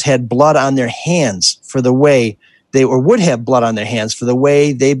commentators had blood on their hands for the way would have blood on their hands for the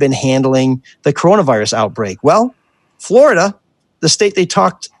way they've been handling the coronavirus outbreak. Well, Florida, the state they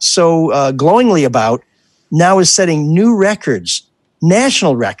talked so glowingly about, now is setting new records,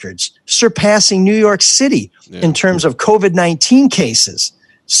 national records, surpassing New York City in terms of COVID-19 cases.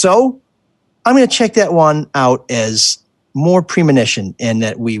 So I'm going to check that one out as more premonition and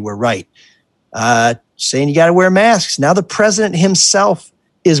that we were right. Saying you got to wear masks. Now the president himself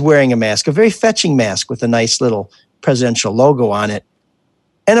is wearing a mask, a very fetching mask with a nice little presidential logo on it.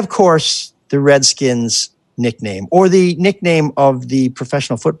 And of course, the Redskins nickname, or the nickname of the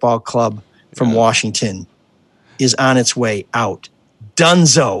professional football club from Washington, is on its way out.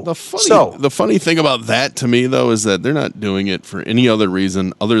 Dunzo. The funny thing about that to me, though, is that they're not doing it for any other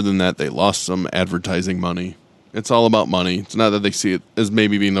reason other than that they lost some advertising money. It's all about money. It's not that they see it as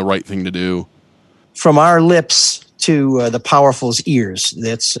maybe being the right thing to do. From our lips to the powerful's ears.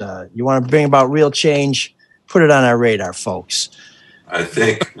 That's you want to bring about real change, put it on our radar, folks. I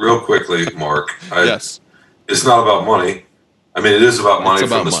think, real quickly, Mark, yes, it's not about money. I mean, it is about money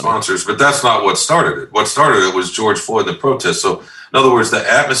from the sponsors, but that's not what started it. What started it was George Floyd, the protest. So, in other words, the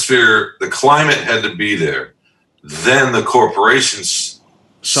atmosphere, the climate had to be there. Then the corporations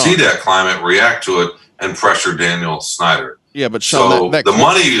see that climate, react to it, and pressure Daniel Snyder. Yeah, but Sean, the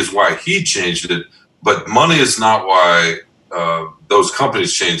money is why he changed it, but money is not why those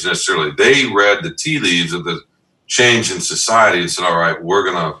companies changed necessarily. They read the tea leaves of the change in society and said, all right, we're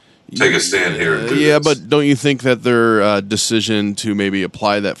going to take a stand here and do this. But don't you think that their decision to maybe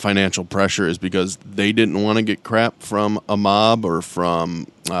apply that financial pressure is because they didn't want to get crap from a mob or from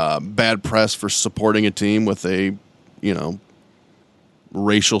bad press for supporting a team with a,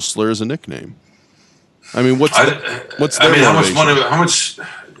 racial slur as a nickname? I mean, what's their motivation? How much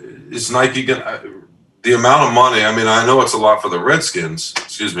is Nike going to, the amount of money, I mean, I know it's a lot for the Redskins,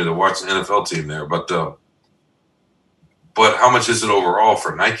 to watch the NFL team there, but how much is it overall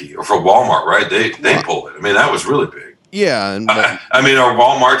for Nike or for Walmart, right? They pulled it. I mean, that was really big. Yeah. I mean, are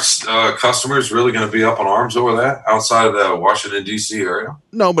Walmart's customers really going to be up in arms over that outside of the Washington, D.C. area?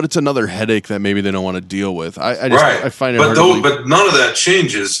 No, but it's another headache that maybe they don't want to deal with. I find it hard but none of that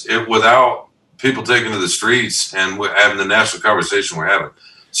changes it without people taking to the streets and having the national conversation we're having.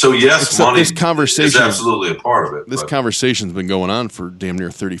 So, yes, money is absolutely a part of it. This conversation's been going on for damn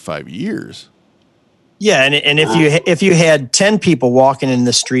near 35 years. Yeah, and if you had 10 people walking in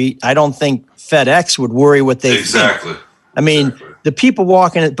the street, I don't think FedEx would worry what they think. I mean, the people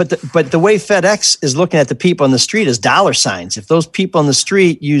walking, but the way FedEx is looking at the people in the street is dollar signs. If those people in the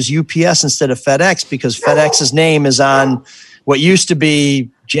street use UPS instead of FedEx because FedEx's name is on what used to be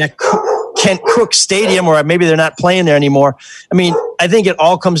Kent Cook Stadium, or maybe they're not playing there anymore. I mean, I think it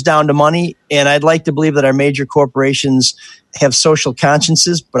all comes down to money, and I'd like to believe that our major corporations have social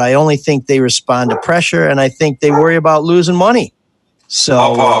consciences, but I only think they respond to pressure, and I think they worry about losing money. So,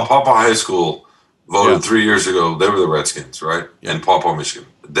 Paw Paw High School voted 3 years ago. They were the Redskins, right? In Paw Paw, Michigan.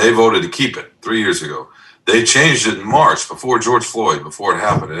 They voted to keep it 3 years ago. They changed it in March before George Floyd, before it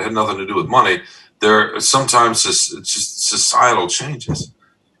happened. It had nothing to do with money. Sometimes it's just societal changes.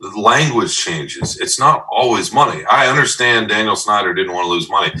 The language changes. It's not always money. I understand Daniel Snyder didn't want to lose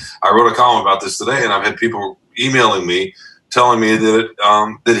money. I wrote a column about this today, and I've had people emailing me telling me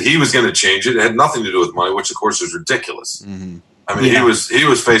that he was going to change it. It had nothing to do with money, which of course is ridiculous. Mm-hmm. I mean, he was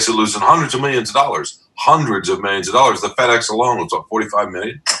faced with losing hundreds of millions of dollars. The FedEx alone was up $45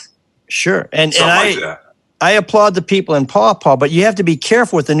 million. Sure, and I applaud the people in Paw Paw, but you have to be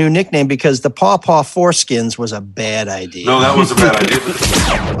careful with the new nickname because the Paw Paw Foreskins was a bad idea. No, that was a bad idea.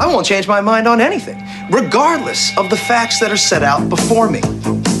 I won't change my mind on anything, regardless of the facts that are set out before me.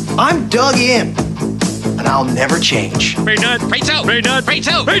 I'm dug in, and I'll never change. Freight nut, freight out, freight nut, freight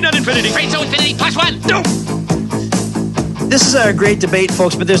out, freight nut infinity, freight out infinity +1. No. This is a great debate,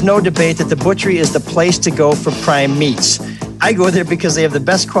 folks, but there's no debate that the butchery is the place to go for prime meats. I go there because they have the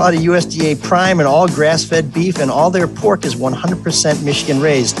best quality USDA prime and all grass-fed beef, and all their pork is 100% Michigan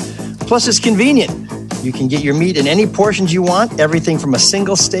raised. Plus, it's convenient. You can get your meat in any portions you want, everything from a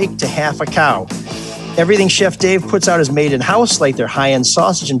single steak to half a cow. Everything Chef Dave puts out is made in-house, like their high-end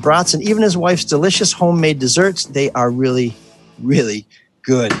sausage and brats, and even his wife's delicious homemade desserts. They are really, really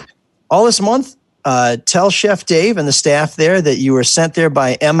good. All this month, tell Chef Dave and the staff there that you were sent there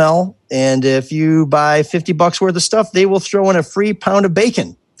by ML, and if you buy $50 worth of stuff, they will throw in a free pound of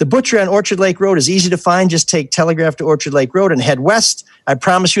bacon. The butcher on Orchard Lake Road is easy to find. Just take Telegraph to Orchard Lake Road and head west. I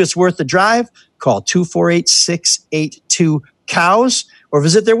promise you it's worth the drive. Call 248-682-COWS or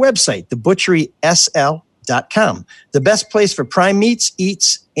visit their website, thebutcherysl.com. The best place for prime meats,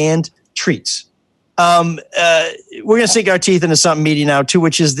 eats, and treats. We're going to sink our teeth into something meaty now, too,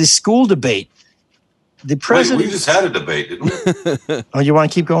 which is the school debate. The president. Wait, we just had a debate, didn't we? Oh, you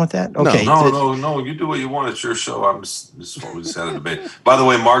want to keep going with that? Okay. No. You do what you want. It's your show. We just had a debate. By the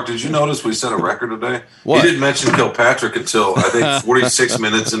way, Mark, did you notice we set a record today? What? He didn't mention Kilpatrick until, I think, 46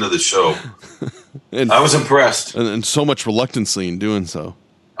 minutes into the show. And I was impressed. And so much reluctancy in doing so.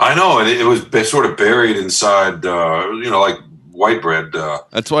 I know. And it was sort of buried inside, like white bread.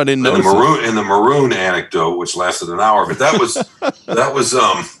 That's why I didn't know. In the maroon anecdote, which lasted an hour. But that was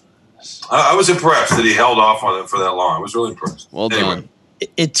I was impressed that he held off on it for that long. I was really impressed. Well done.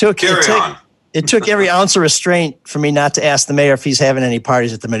 It took every ounce of restraint for me not to ask the mayor if he's having any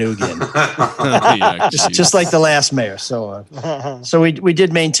parties at the Manoogian. just like the last mayor. So we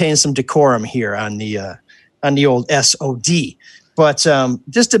did maintain some decorum here on the old SOD. But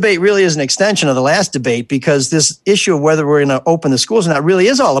this debate really is an extension of the last debate, because this issue of whether we're going to open the schools or not really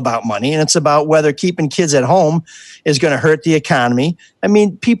is all about money. And it's about whether keeping kids at home is going to hurt the economy. I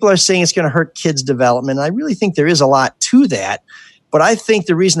mean, people are saying it's going to hurt kids' development. And I really think there is a lot to that. But I think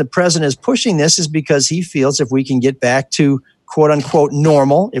the reason the president is pushing this is because he feels if we can get back to quote unquote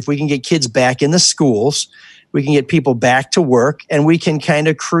normal, if we can get kids back in the schools, we can get people back to work, and we can kind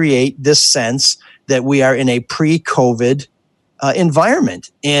of create this sense that we are in a pre-COVID environment.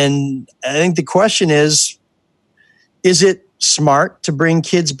 And I think the question is it smart to bring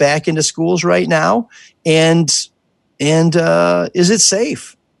kids back into schools right now? And is it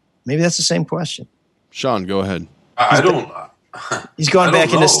safe? Maybe that's the same question. Sean, go ahead. He's gone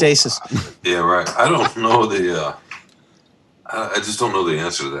back into stasis. Yeah, right. I don't know I just don't know the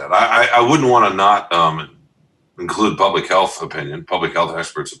answer to that. I wouldn't want to not include public health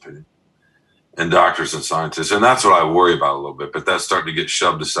experts' opinion, and doctors and scientists. And that's what I worry about a little bit, but that's starting to get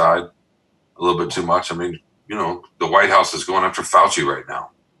shoved aside a little bit too much. I mean, the White House is going after Fauci right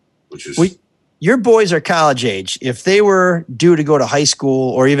now, which is... Your boys are college age. If they were due to go to high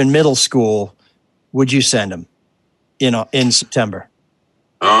school or even middle school, would you send them, in September?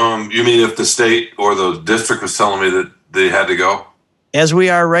 You mean if the state or the district was telling me that they had to go? As we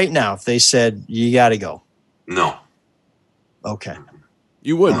are right now, if they said, you got to go. No. Okay.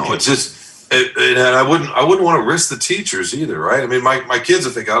 You wouldn't. No, it's just... And I wouldn't want to risk the teachers either, right? I mean, my kids,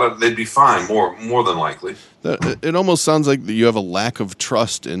 if they got it, they'd be fine, more than likely. It almost sounds like you have a lack of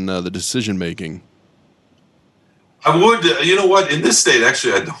trust in the decision making. I would, you know what? In this state,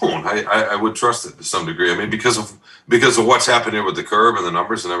 actually, I don't. I would trust it to some degree. I mean, because of what's happened here with the curve and the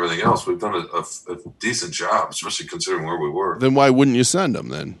numbers and everything else, we've done a decent job, especially considering where we were. Then why wouldn't you send them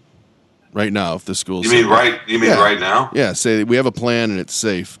then? Right now, if the school's... You mean right now? Yeah, say we have a plan and it's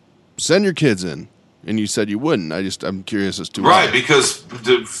safe. Send your kids in. And you said you wouldn't. I'm curious as to why. Right, because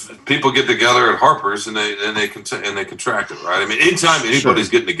people get together at Harper's and they contract it, right? I mean, anytime anybody's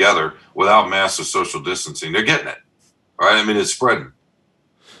getting together without massive social distancing, they're getting it, right? I mean, it's spreading.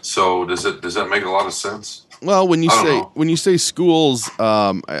 So does that make a lot of sense? Well, when you say schools,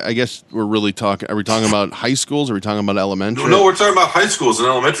 I guess we're really talking. Are we talking about high schools? Or are we talking about elementary? No, we're talking about high schools and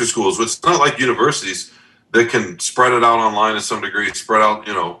elementary schools. It's not like universities that can spread it out online to some degree. Spread out,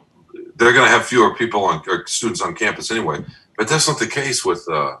 they're going to have fewer people or students on campus anyway. But that's not the case with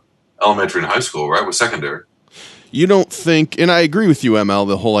elementary and high school, right? With secondary. You don't think, and I agree with you, ML,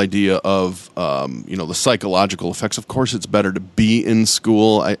 the whole idea of, the psychological effects. Of course, it's better to be in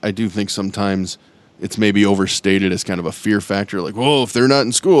school. I do think sometimes it's maybe overstated as kind of a fear factor. Like, well, if they're not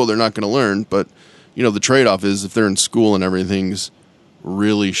in school, they're not going to learn. But, the trade-off is if they're in school and everything's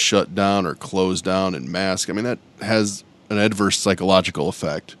really shut down or closed down and masked, I mean, that has an adverse psychological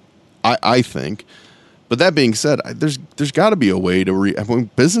effect. I think. But that being said, there's got to be a way to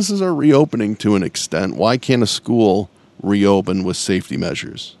businesses are reopening to an extent. Why can't a school reopen with safety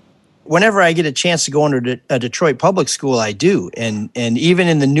measures? Whenever I get a chance to go into a Detroit public school, I do. And even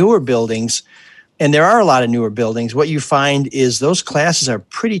in the newer buildings, and there are a lot of newer buildings, what you find is those classes are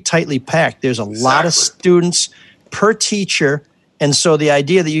pretty tightly packed. There's a lot of students per teacher. And so the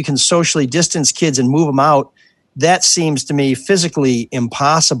idea that you can socially distance kids and move them out, that seems to me physically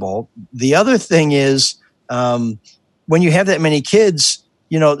impossible. The other thing is when you have that many kids,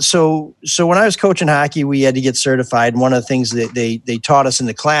 so when I was coaching hockey, we had to get certified. And one of the things that they taught us in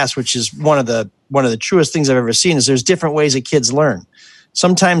the class, which is one of the truest things I've ever seen, is there's different ways that kids learn.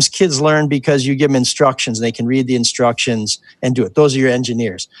 Sometimes kids learn because you give them instructions and they can read the instructions and do it. Those are your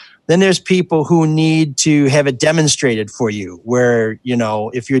engineers. Then there's people who need to have it demonstrated for you where,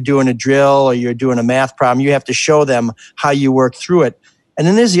 if you're doing a drill or you're doing a math problem, you have to show them how you work through it. And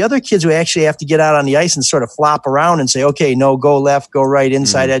then there's the other kids who actually have to get out on the ice and sort of flop around and say, okay, no, go left, go right,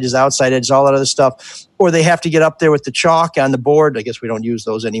 inside edges, outside edges, all that other stuff. Or they have to get up there with the chalk on the board. I guess we don't use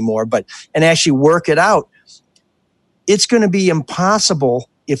those anymore, and actually work it out. It's going to be impossible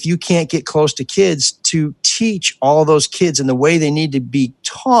if you can't get close to kids to teach all those kids in the way they need to be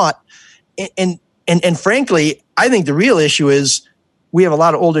taught. And frankly, I think the real issue is we have a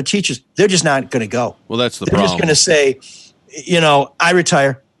lot of older teachers. They're just not going to go. Well, that's the They're problem. They're just going to say, I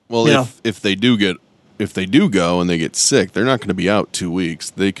retire. Well, if they do go and they get sick, they're not going to be out 2 weeks.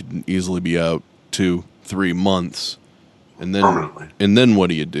 They could easily be out 2-3 months, and then permanently. And then what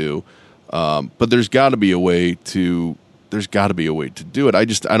do you do? But there's got to be a way to. There's got to be a way to do it. I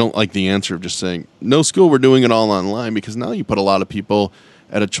don't like the answer of just saying no school. We're doing it all online, because now you put a lot of people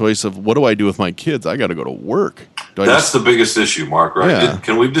at a choice of, what do I do with my kids? I got to go to work. That's the biggest issue, Mark, right? Yeah.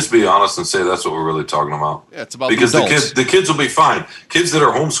 Can we just be honest and say that's what we're really talking about? Yeah, it's about because the adults. the kids will be fine. Kids that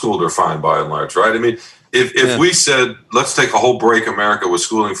are homeschooled are fine by and large, right? I mean, if we said, let's take a whole break America with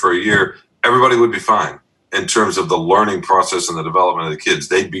schooling for a year, everybody would be fine in terms of the learning process and the development of the kids.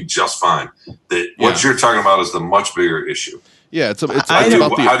 They'd be just fine. What you're talking about is the much bigger issue. Yeah, it's about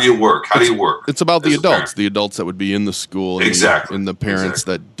how do you work? How do you work? It's about the adults, the adults that would be in the school, and and the parents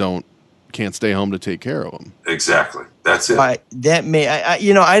that can't stay home to take care of them. Exactly, that's it. I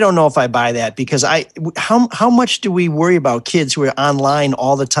don't know if I buy that, because how much do we worry about kids who are online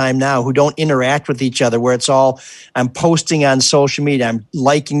all the time now, who don't interact with each other, where it's all, I'm posting on social media, I'm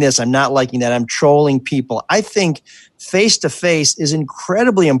liking this, I'm not liking that, I'm trolling people. I think face-to-face is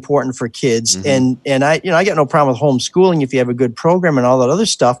incredibly important for kids. And I got no problem with homeschooling if you have a good program and all that other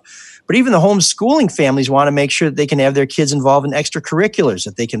stuff. But even the homeschooling families want to make sure that they can have their kids involved in extracurriculars,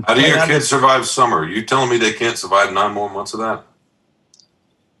 that they can. How do your kids survive summer? You telling me they can't survive 9 more months of that?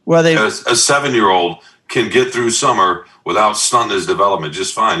 Well, a 7-year-old can get through summer without stunting his development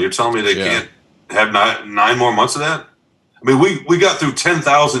just fine. You're telling me they can't have nine more months of that? I mean, we got through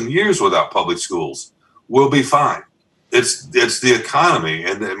 10,000 years without public schools. We'll be fine. It's the economy,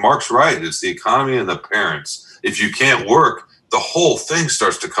 and Mark's right. It's the economy and the parents. If you can't work, the whole thing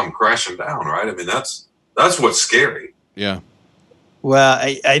starts to come crashing down, right? I mean, that's what's scary. Yeah. Well,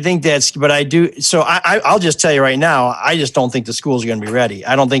 I think but I do. So I'll just tell you right now, I just don't think the schools are going to be ready.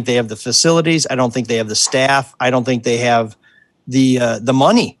 I don't think they have the facilities. I don't think they have the staff. I don't think they have the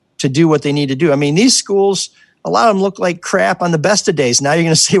money to do what they need to do. I mean, these schools, a lot of them look like crap on the best of days. Now you're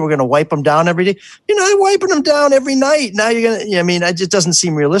going to say we're going to wipe them down every day. They're wiping them down every night. Now you're going to, it just doesn't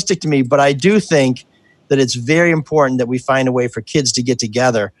seem realistic to me. But I do think that it's very important that we find a way for kids to get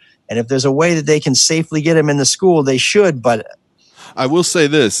together. And if there's a way that they can safely get them in the school, they should. But I will say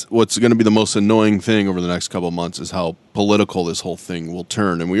this, what's going to be the most annoying thing over the next couple of months is how political this whole thing will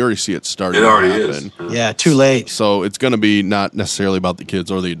turn. And we already see it starting to happen. Is. Yeah, too late. So it's going to be not necessarily about the kids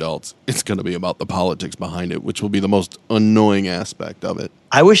or the adults. It's going to be about the politics behind it, which will be the most annoying aspect of it.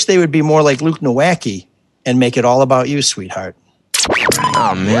 I wish they would be more like Luke Nowacki and make it all about you, sweetheart.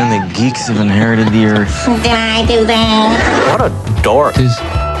 Oh man, the geeks have inherited the earth. Did I do that? What a dork. Does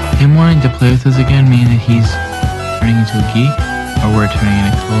him wanting to play with us again mean that he's turning into a geek, or we're turning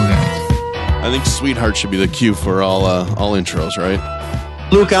into cool guys? I think sweetheart should be the cue for all intros, right?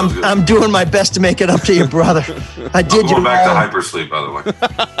 Luke, I'm doing my best to make it up to your brother. I did. I'm going back to hypersleep, by the way.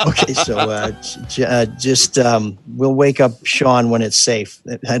 Okay, so we'll wake up Sean when it's safe.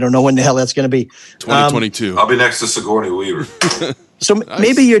 I don't know when the hell that's going to be. 2022. I'll be next to Sigourney Weaver. So nice.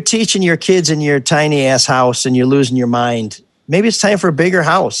 Maybe you're teaching your kids in your tiny ass house and you're losing your mind. Maybe it's time for a bigger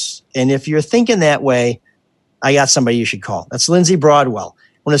house. And if you're thinking that way, I got somebody you should call. That's Lindsay Broadwell.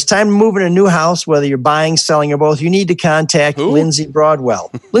 When it's time to move in a new house, whether you're buying, selling, or both, you need to contact Lindsay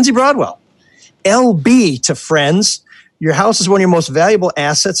Broadwell. Lindsay Broadwell. LB to friends. Your house is one of your most valuable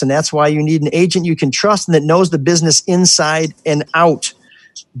assets, and that's why you need an agent you can trust and that knows the business inside and out.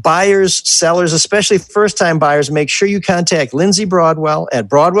 Buyers, sellers, especially first-time buyers, make sure you contact Lindsay Broadwell at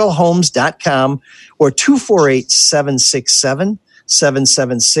BroadwellHomes.com or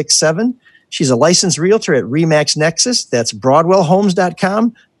 248-767-7767. She's a licensed realtor at RE/MAX Nexus. That's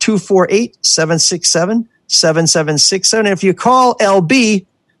BroadwellHomes.com, 248-767-7767. And if you call LB,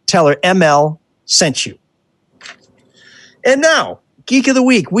 tell her ML sent you. And now, Geek of the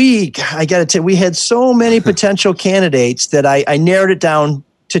Week. I got to tell you, we had so many potential candidates that I narrowed it down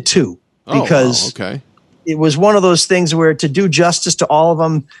to two because it was one of those things where to do justice to all of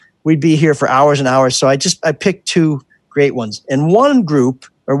them, we'd be here for hours and hours. So I picked two great ones. And one group,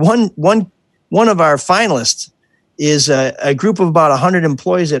 or one of our finalists is a group of about 100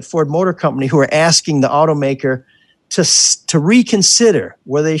 employees at Ford Motor Company who are asking the automaker to reconsider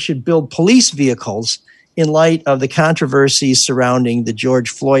whether they should build police vehicles in light of the controversies surrounding the George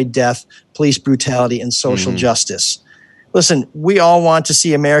Floyd death, police brutality, and social justice. Listen, we all want to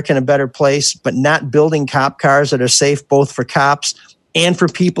see America in a better place, but not building cop cars that are safe both for cops and for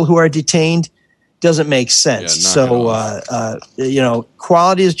people who are detained doesn't make sense. So,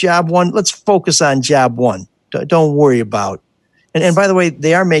 quality is job one. Let's focus on job one. Don't worry about. And by the way,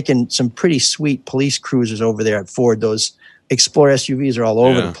 they are making some pretty sweet police cruisers over there at Ford. Those Explorer SUVs are all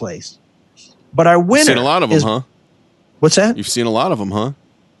over the place. But our winner. You've seen a lot of them, huh? What's that? You've seen a lot of them, huh?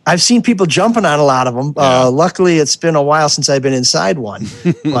 I've seen people jumping on a lot of them. Luckily, it's been a while since I've been inside one,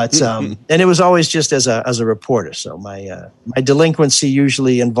 but and it was always just as a reporter. So my delinquency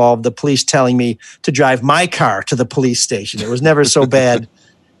usually involved the police telling me to drive my car to the police station. It was never so bad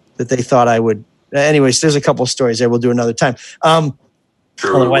that they thought I would. Anyways, there's a couple of stories there. We'll do another time.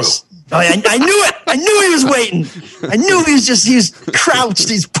 Otherwise, I knew it. I knew he was waiting. I knew he's crouched.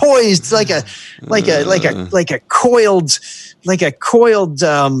 He's poised like a coiled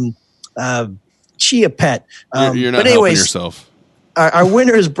chia pet. You're not helping yourself. Our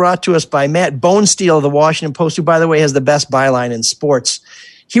winner is brought to us by Matt Bonesteel of the Washington Post, who, by the way, has the best byline in sports.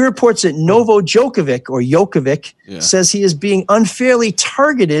 He reports that Novak Djokovic says he is being unfairly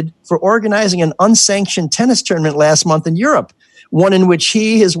targeted for organizing an unsanctioned tennis tournament last month in Europe, one in which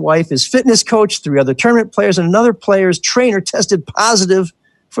he, his wife, his fitness coach, 3 other tournament players, and another player's trainer tested positive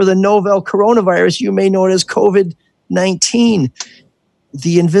for the novel coronavirus. You may know it as COVID-19,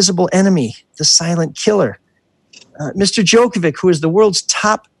 the invisible enemy, the silent killer. Mr. Djokovic, who is the world's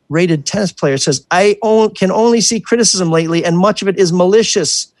top-rated tennis player, says, I can only see criticism lately, and much of it is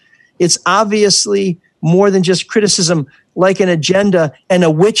malicious. It's obviously more than just criticism, like an agenda and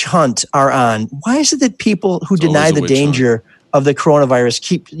a witch hunt are on. Why is it that people who deny the danger of the coronavirus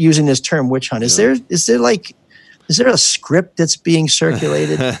keep using this term witch hunt? Is there a script that's being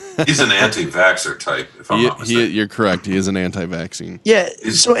circulated? He's an anti-vaxxer type, if I'm not mistaken. You're correct. He is an anti-vaccine. Yeah.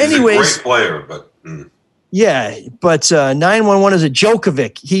 He's a great player, but... Yeah, but 911 is a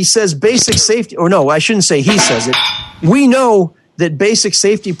Djokovic. He says basic safety, or no, I shouldn't say he says it. We know that basic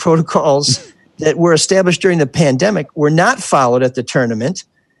safety protocols that were established during the pandemic were not followed at the tournament.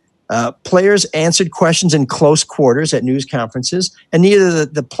 Players answered questions in close quarters at news conferences, and neither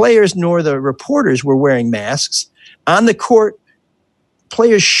the players nor the reporters were wearing masks. On the court,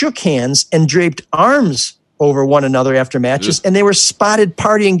 players shook hands and draped arms over one another after matches, and they were spotted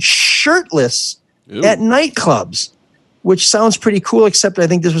partying shirtless at nightclubs, which sounds pretty cool, except I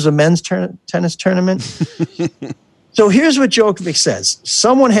think this was a men's tennis tournament. So here's what Djokovic says.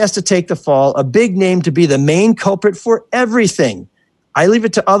 Someone has to take the fall, a big name to be the main culprit for everything. I leave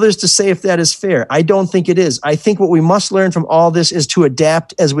it to others to say if that is fair. I don't think it is. I think what we must learn from all this is to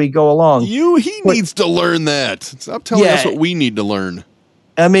adapt as we go along. He needs to learn that. Stop telling us what we need to learn.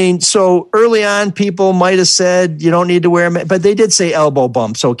 I mean, so early on, people might have said you don't need to wear them, but they did say elbow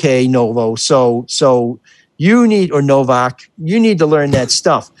bumps. Okay, Novo. So you need, or Novak, you need to learn that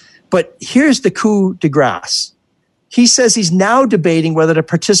stuff. But here's the coup de grace. He says he's now debating whether to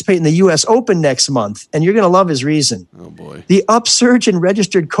participate in the U.S. Open next month, and you're going to love his reason. Oh, boy. The upsurge in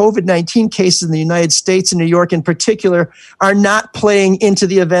registered COVID-19 cases in the United States and New York in particular are not playing into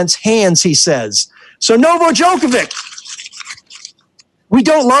the event's hands, he says. So Novak Djokovic, we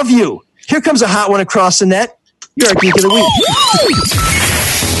don't love you. Here comes a hot one across the net. You're our Geek of the Week.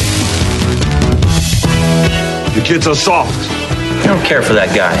 The kids are soft. I don't care for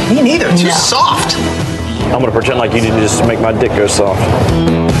that guy. Me neither. Too soft. I'm going to pretend like you didn't just make my dick go soft.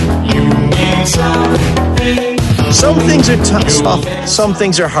 Some things are soft, some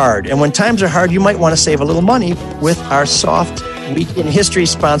things are hard. And when times are hard, you might want to save a little money with our Soft Week in History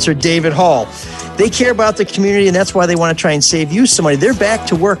sponsor, David Hall. They care about the community, and that's why they want to try and save you some money. They're back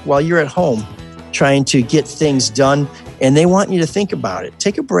to work while you're at home trying to get things done, and they want you to think about it.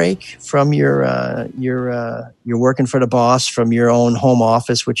 Take a break from your working for the boss, from your own home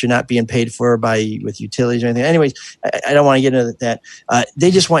office, which you're not being paid for with utilities or anything. Anyways, I don't want to get into that.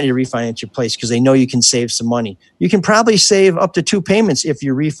 They just want you to refinance your place because they know you can save some money. You can probably save up to 2 payments if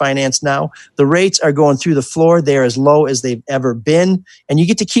you refinance now. The rates are going through the floor. They're as low as they've ever been, and you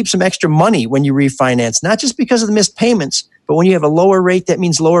get to keep some extra money when you refinance, not just because of the missed payments, but when you have a lower rate, that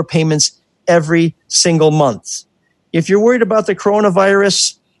means lower payments every single month. If you're worried about the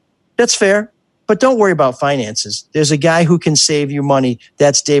coronavirus, that's fair, but don't worry about finances. There's a guy who can save you money.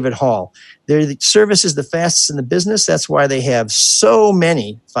 That's David Hall. Their service is the fastest in the business. That's why they have so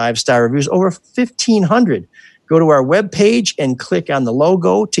many 5-star reviews, over 1,500. Go to our webpage and click on the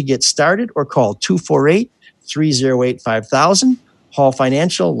logo to get started, or call 248-308-5000. Hall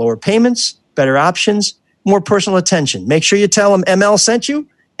Financial, lower payments, better options, more personal attention. Make sure you tell them ML sent you,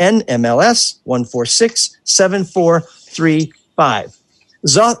 NMLS 1467435.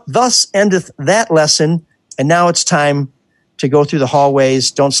 Thus endeth that lesson, and now it's time to go through the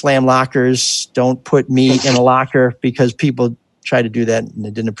hallways. Don't slam lockers. Don't put me in a locker, because people try to do that and they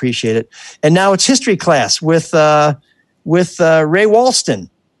didn't appreciate it. And now it's history class with Ray Walston.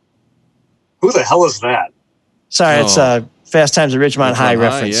 Who the hell is that? Sorry, it's Fast Times at Ridgemont High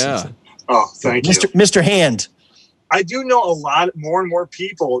reference. Yeah. Oh, thank you. Mr. Hand. I do know a lot more and more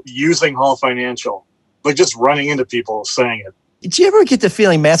people using Hall Financial, like just running into people saying it. Did you ever get the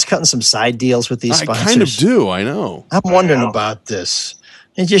feeling Matt's cutting some side deals with these sponsors? I kind of do. I know. I'm wondering about this.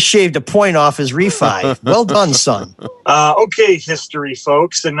 He just shaved a point off his refi. Well done, son. Okay, history,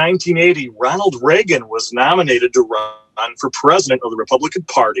 folks. In 1980, Ronald Reagan was nominated to run for president of the Republican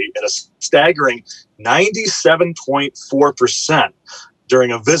Party at a staggering 97.4%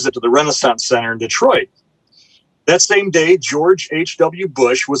 during a visit to the Renaissance Center in Detroit. That same day, George H.W.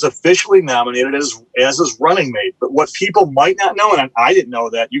 Bush was officially nominated as his running mate. But what people might not know, and I didn't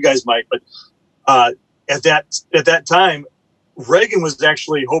know that, you guys might, but at that time, Reagan was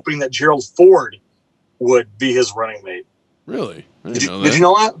actually hoping that Gerald Ford would be his running mate. Really? Did you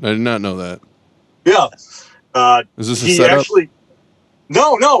know that? I did not know that. Yeah. Is this a setup?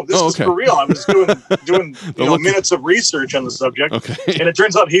 No, this is for real. I was doing minutes of research on the subject, and it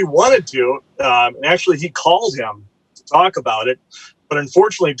turns out he wanted to. And actually, he called him to talk about it. But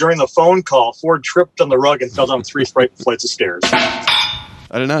unfortunately, during the phone call, Ford tripped on the rug and fell down 3 flights of stairs. I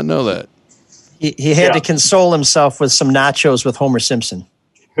did not know that. He had to console himself with some nachos with Homer Simpson.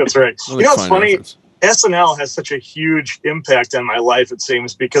 That's right. Really It's funny. Reference. SNL has such a huge impact on my life, it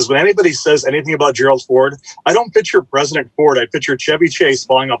seems, because when anybody says anything about Gerald Ford, I don't picture President Ford. I picture Chevy Chase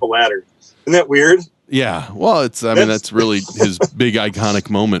falling off a ladder. Isn't that weird? Yeah. Well, that's really his big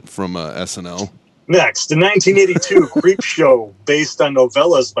iconic moment from SNL. Next, in 1982, Creepshow, based on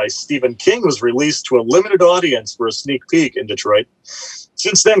novellas by Stephen King, was released to a limited audience for a sneak peek in Detroit.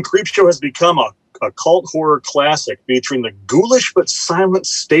 Since then, Creepshow has become a cult horror classic featuring the ghoulish but silent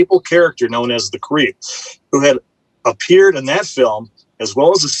staple character known as the Creep, who had appeared in that film, as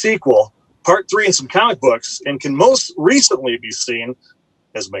well as a sequel, Part 3, and some comic books, and can most recently be seen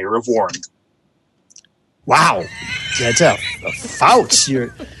as Mayor of Warren. Wow. That's a Fouts.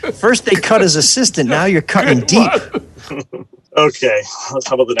 First they cut his assistant, now you're cutting deep. Okay,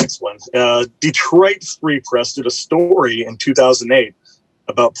 how about the next one? Detroit Free Press did a story in 2008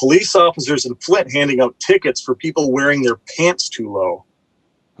 about police officers in Flint handing out tickets for people wearing their pants too low.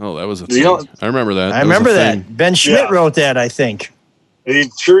 Oh, that was a thing. I remember that. I remember that. Ben Schmidt wrote that, I think.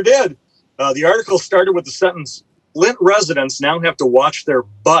 He sure did. The article started with the sentence, Flint residents now have to watch their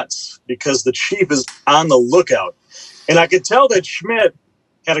butts because the chief is on the lookout. And I could tell that Schmidt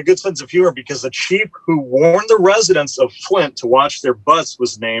had a good sense of humor because the chief who warned the residents of Flint to watch their butts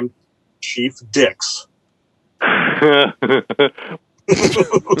was named Chief Dix.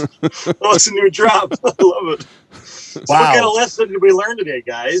 Oh, it's a new drop. I love it. So what kind of lesson did we learn today,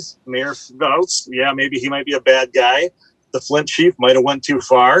 guys? Mayor Fouts, maybe he might be a bad guy. The Flint chief might have went too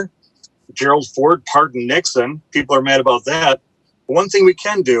far. Gerald Ford pardoned Nixon. People are mad about that. But one thing we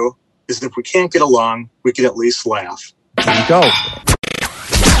can do is if we can't get along, we can at least laugh. There you go.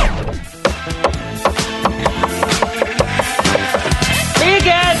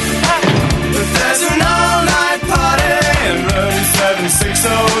 There's an all-night party in room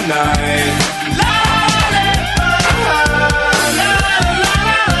 7609.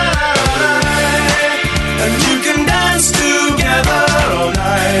 And you can dance together all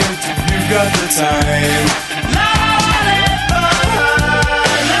night if you've got the time.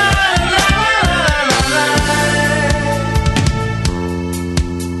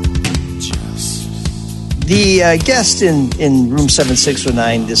 The guest in room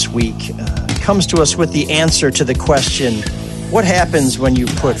 7609 this week comes to us with the answer to the question, what happens when you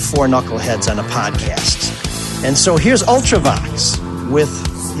put 4 knuckleheads on a podcast? And so here's Ultravox with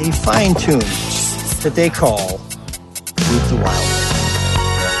a fine tune that they call Ruth the Wild.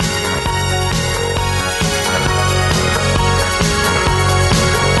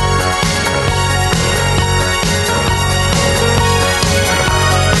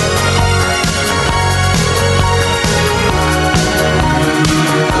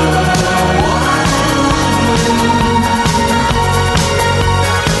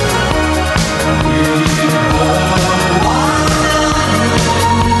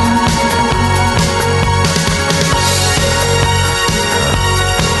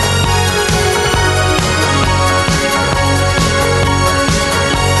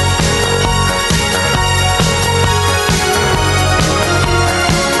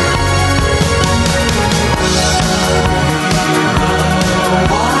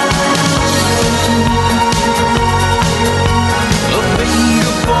 Wild.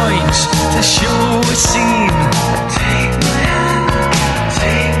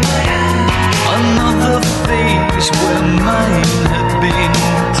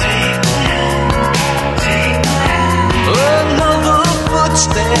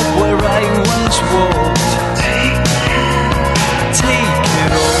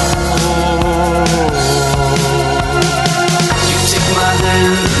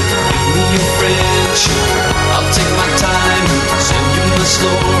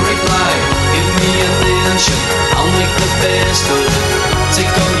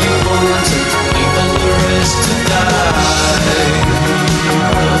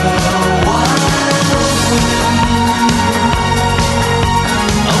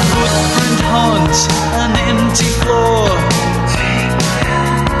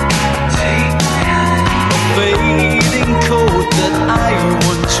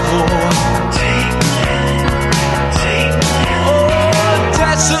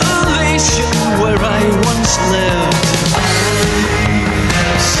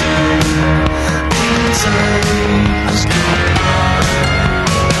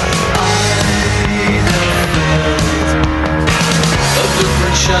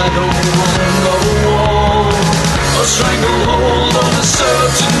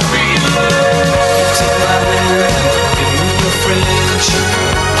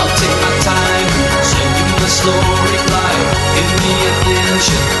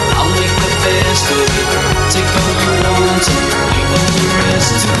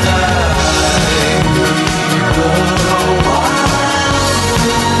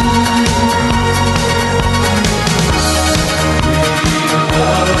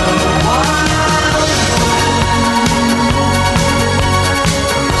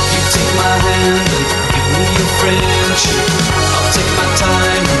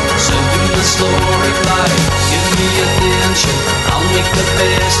 the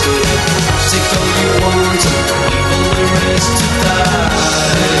best of it. Take all you want and leave all the rest to die.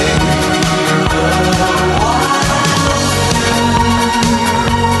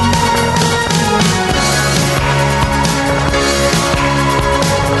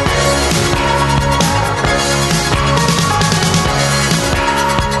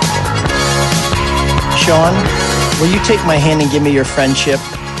 Sean, will you take my hand and give me your friendship?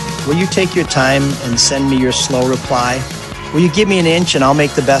 Will you take your time and send me your slow reply? Will you give me an inch and I'll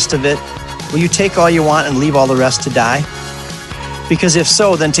make the best of it? Will you take all you want and leave all the rest to die? Because if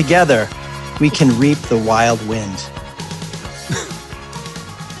so, then together we can reap the wild wind.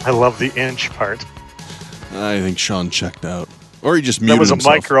 I love the inch part. I think Sean checked out. Or he just muted himself.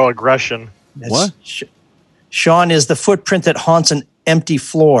 That was a microaggression. What? Sean is the footprint that haunts an empty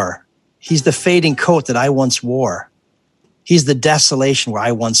floor. He's the fading coat that I once wore. He's the desolation where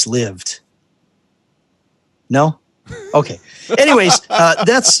I once lived. No? Okay. Anyways,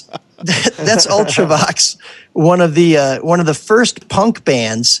 that's Ultravox, one of the first punk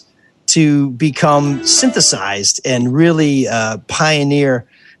bands to become synthesized and really pioneer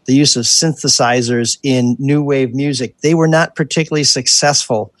the use of synthesizers in new wave music. They were not particularly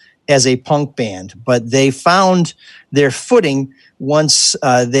successful as a punk band, but they found their footing once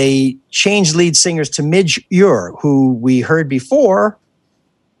they changed lead singers to Midge Ure, who we heard before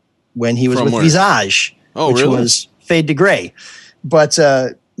when he was From with where? Visage, which really? was Fade to Gray. But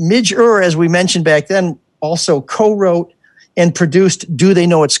Midge Ure, as we mentioned back then, also co-wrote and produced Do They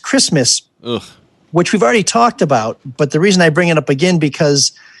Know It's Christmas, Ugh. which we've already talked about. But the reason I bring it up again,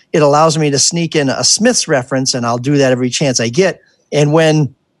 because it allows me to sneak in a Smiths reference, and I'll do that every chance I get. And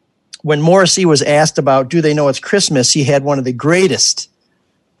when Morrissey was asked about Do They Know It's Christmas, he had one of the greatest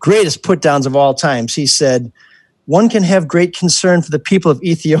put downs of all times. He said, "One can have great concern for the people of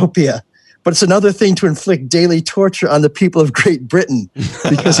Ethiopia, but it's another thing to inflict daily torture on the people of Great Britain,"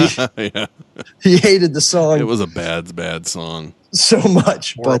 because he hated the song. It was a bad song. So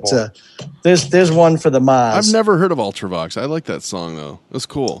much. Horrible. But there's one for the Moz. I've never heard of Ultravox. I like that song though. That's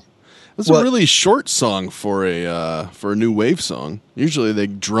cool. That's Well- a really short song for a new wave song. Usually they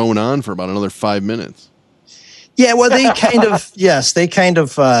drone on for about another 5 minutes. Yeah, well, they kind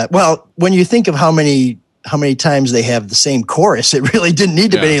of, well, when you think of how many times they have the same chorus, it really didn't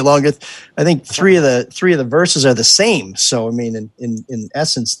need to be Yeah. any longer. I think three of the verses are the same. So, I mean, in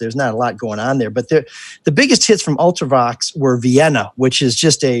essence, there's not a lot going on there. But the biggest hits from Ultravox were Vienna, which is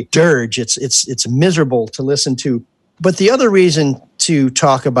just a dirge. It's miserable to listen to. But the other reason to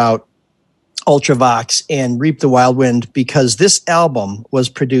talk about Ultravox and Reap the Wild Wind, because this album was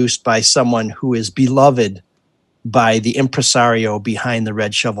produced by someone who is beloved by the impresario behind the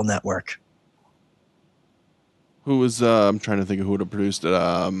Red Shovel Network. Who was I'm trying to think of who would have produced it.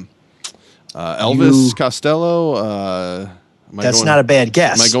 Elvis Costello. That's not a bad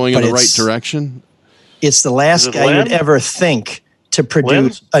guess. Am I going in but the right it's- direction? It's the last Is it guy you'd Lynn? ever think to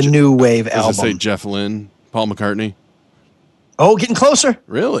produce a new wave Does it say album. Jeff Lynne, Paul McCartney? Oh, getting closer.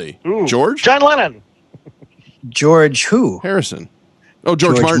 Really? Ooh, George? John Lennon. George who? Harrison. Oh,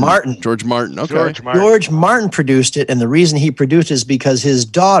 George Martin. George Martin. Okay. George Martin. George Martin produced it, and the reason he produced it is because his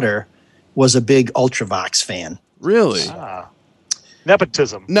daughter was a big Ultravox fan. Really?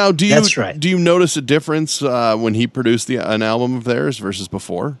 Nepotism. Now, do That's right. you notice a difference when he produced an album of theirs versus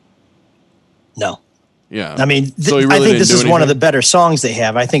before? No. Yeah. I mean, So he I really think this didn't is do one of the anything? better songs they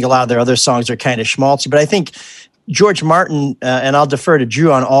have. I think a lot of their other songs are kind of schmaltzy, but I think George Martin, and I'll defer to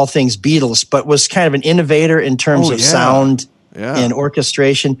Drew on all things Beatles, but was kind of an innovator in terms Oh, of yeah. sound Yeah. and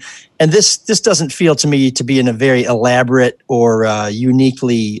orchestration. And this doesn't feel to me to be in a very elaborate or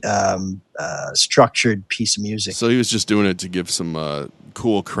uniquely structured piece of music. So he was just doing it to give some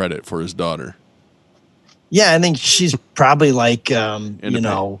cool credit for his daughter. Yeah, I think she's probably like,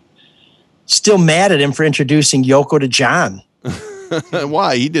 still mad at him for introducing Yoko to John.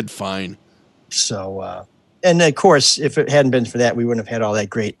 Why? He did fine. So, and of course, if it hadn't been for that, we wouldn't have had all that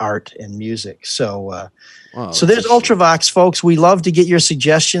great art and music. So, Wow, so there's Ultravox, folks. We love to get your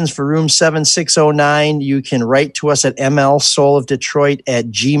suggestions for room 7609. You can write to us at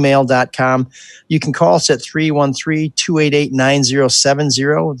mlsoulofdetroit@gmail.com. You can call us at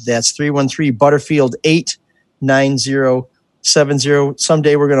 313-288-9070. That's 313-Butterfield-89070.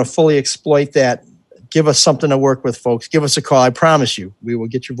 Someday we're going to fully exploit that. Give us something to work with, folks. Give us a call. I promise you, we will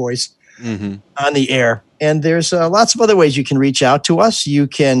get your voice on the air. And there's lots of other ways you can reach out to us. You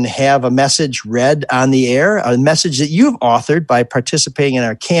can have a message read on the air, a message that you've authored by participating in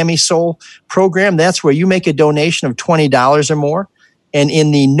our Cami-Soul program. That's where you make a donation of $20 or more. And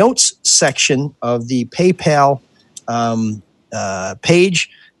in the notes section of the PayPal page,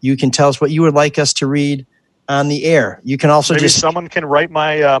 you can tell us what you would like us to read on the air. You can also Maybe someone can write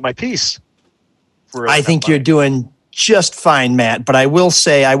my my piece. I think you're doing just fine, Matt, but I will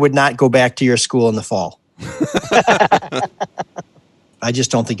say I would not go back to your school in the fall. I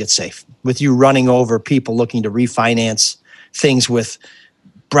just don't think it's safe with you running over people looking to refinance things with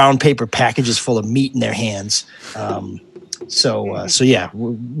brown paper packages full of meat in their hands. So yeah,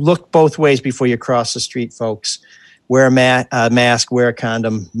 look both ways before you cross the street, folks. Wear a mask, wear a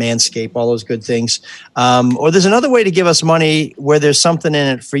condom, Manscaped, all those good things. Or there's another way to give us money where there's something in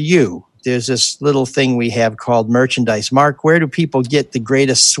it for you. There's this little thing we have called merchandise. Mark, where do people get the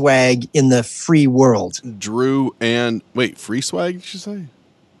greatest swag in the free world? Free swag, did you say?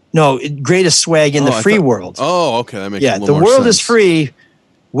 No, greatest swag in the free world. Oh, okay. That makes a little more the world sense. is free.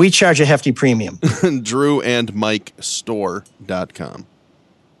 We charge a hefty premium. DrewandMikeStore.com.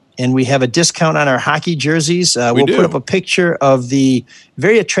 And we have a discount on our hockey jerseys. We'll put up a picture of the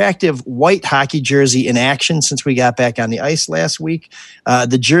very attractive white hockey jersey in action since we got back on the ice last week.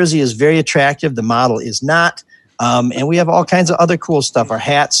 The jersey is very attractive. The model is not. And we have all kinds of other cool stuff. Our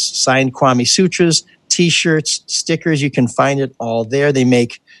hats, signed Kwame Sutras, T-shirts, stickers. You can find it all there. They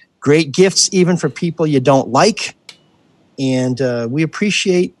make great gifts even for people you don't like. And we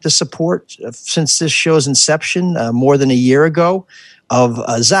appreciate the support since this show's inception more than a year ago of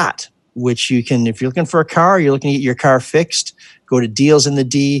Zot, which you can, if you're looking for a car, you're looking to get your car fixed, go to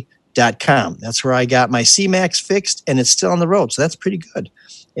dealsinthed.com. That's where I got my C-Max fixed, and it's still on the road, so that's pretty good.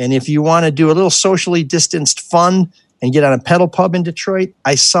 And if you want to do a little socially distanced fun and get on a pedal pub in Detroit,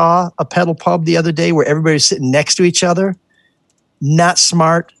 I saw a pedal pub the other day where everybody's sitting next to each other. Not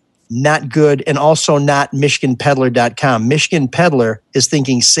smart, not good, and also not MichiganPeddler.com. Michigan Peddler is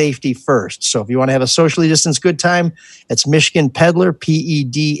thinking safety first. So if you want to have a socially distanced good time, it's Michigan Peddler,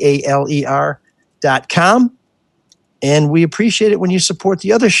 PEDALER.com. And we appreciate it when you support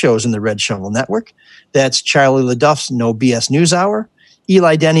the other shows in the Red Shovel Network. That's Charlie LaDuff's No BS News Hour,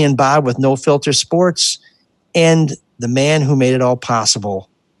 Eli Denny and Bob with No Filter Sports, and the man who made it all possible,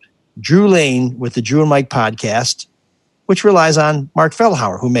 Drew Lane with the Drew and Mike podcast, which relies on Mark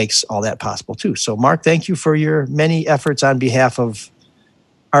Fellhauer, who makes all that possible too. So, Mark, thank you for your many efforts on behalf of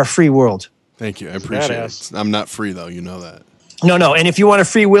our free world. Thank you. I appreciate it. I'm not free, though. You know that. No. And if you want a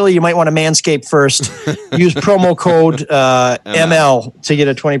free willy, you might want to Manscaped first. Use promo code ML to get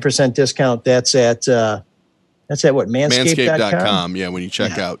a 20% discount. That's at what? Manscaped.com. Yeah, when you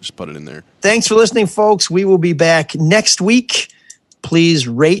check out, just put it in there. Thanks for listening, folks. We will be back next week. Please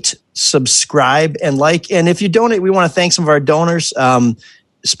rate, subscribe, and like. And if you donate, we want to thank some of our donors.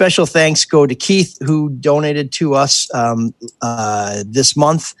 Special thanks go to Keith, who donated to us this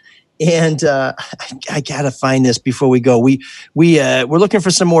month. And I gotta find this before we go. We're looking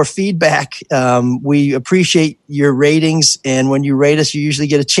for some more feedback. We appreciate your ratings, and when you rate us, you usually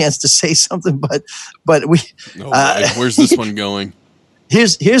get a chance to say something. But we. Where's this one going?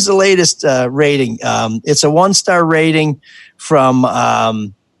 Here's the latest rating. It's a 1-star rating from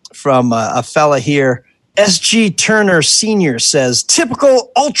a fella here. SG Turner Sr. says,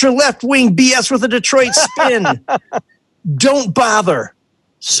 typical ultra left wing BS with a Detroit spin. Don't bother.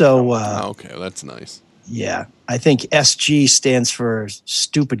 So okay, that's nice. Yeah, I think SG stands for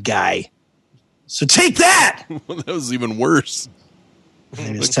stupid guy. So take that. That was even worse.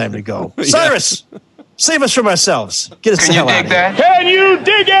 Maybe it's time to go. Cyrus, save us from ourselves. Get us the hell out of here. Can you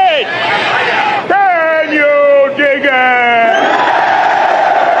dig it? Can you dig it?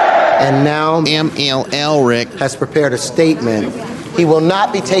 And now ML Rick has prepared a statement. He will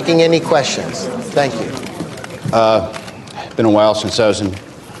not be taking any questions. Thank you. Been a while since I was in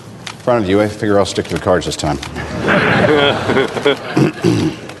front of you. I figure I'll stick to the cards this time.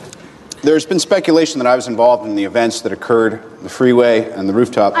 There's been speculation that I was involved in the events that occurred, the freeway and the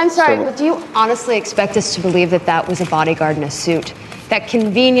rooftop. I'm sorry, but do you honestly expect us to believe that that was a bodyguard in a suit that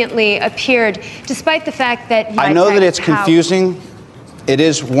conveniently appeared, despite the fact that... I know that it's confusing. It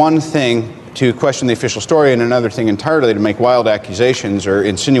is one thing to question the official story and another thing entirely to make wild accusations or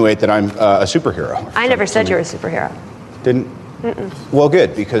insinuate that I'm a superhero. I never said you were a superhero. Didn't? Mm-mm. Well,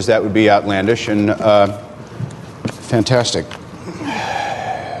 good, because that would be outlandish and fantastic.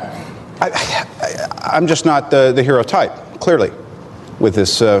 I'm just not the hero type, clearly, with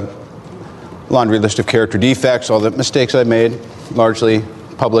this laundry list of character defects, all the mistakes I made, largely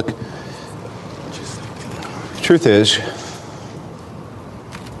public. Truth is,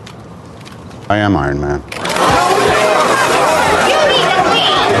 I am Iron Man.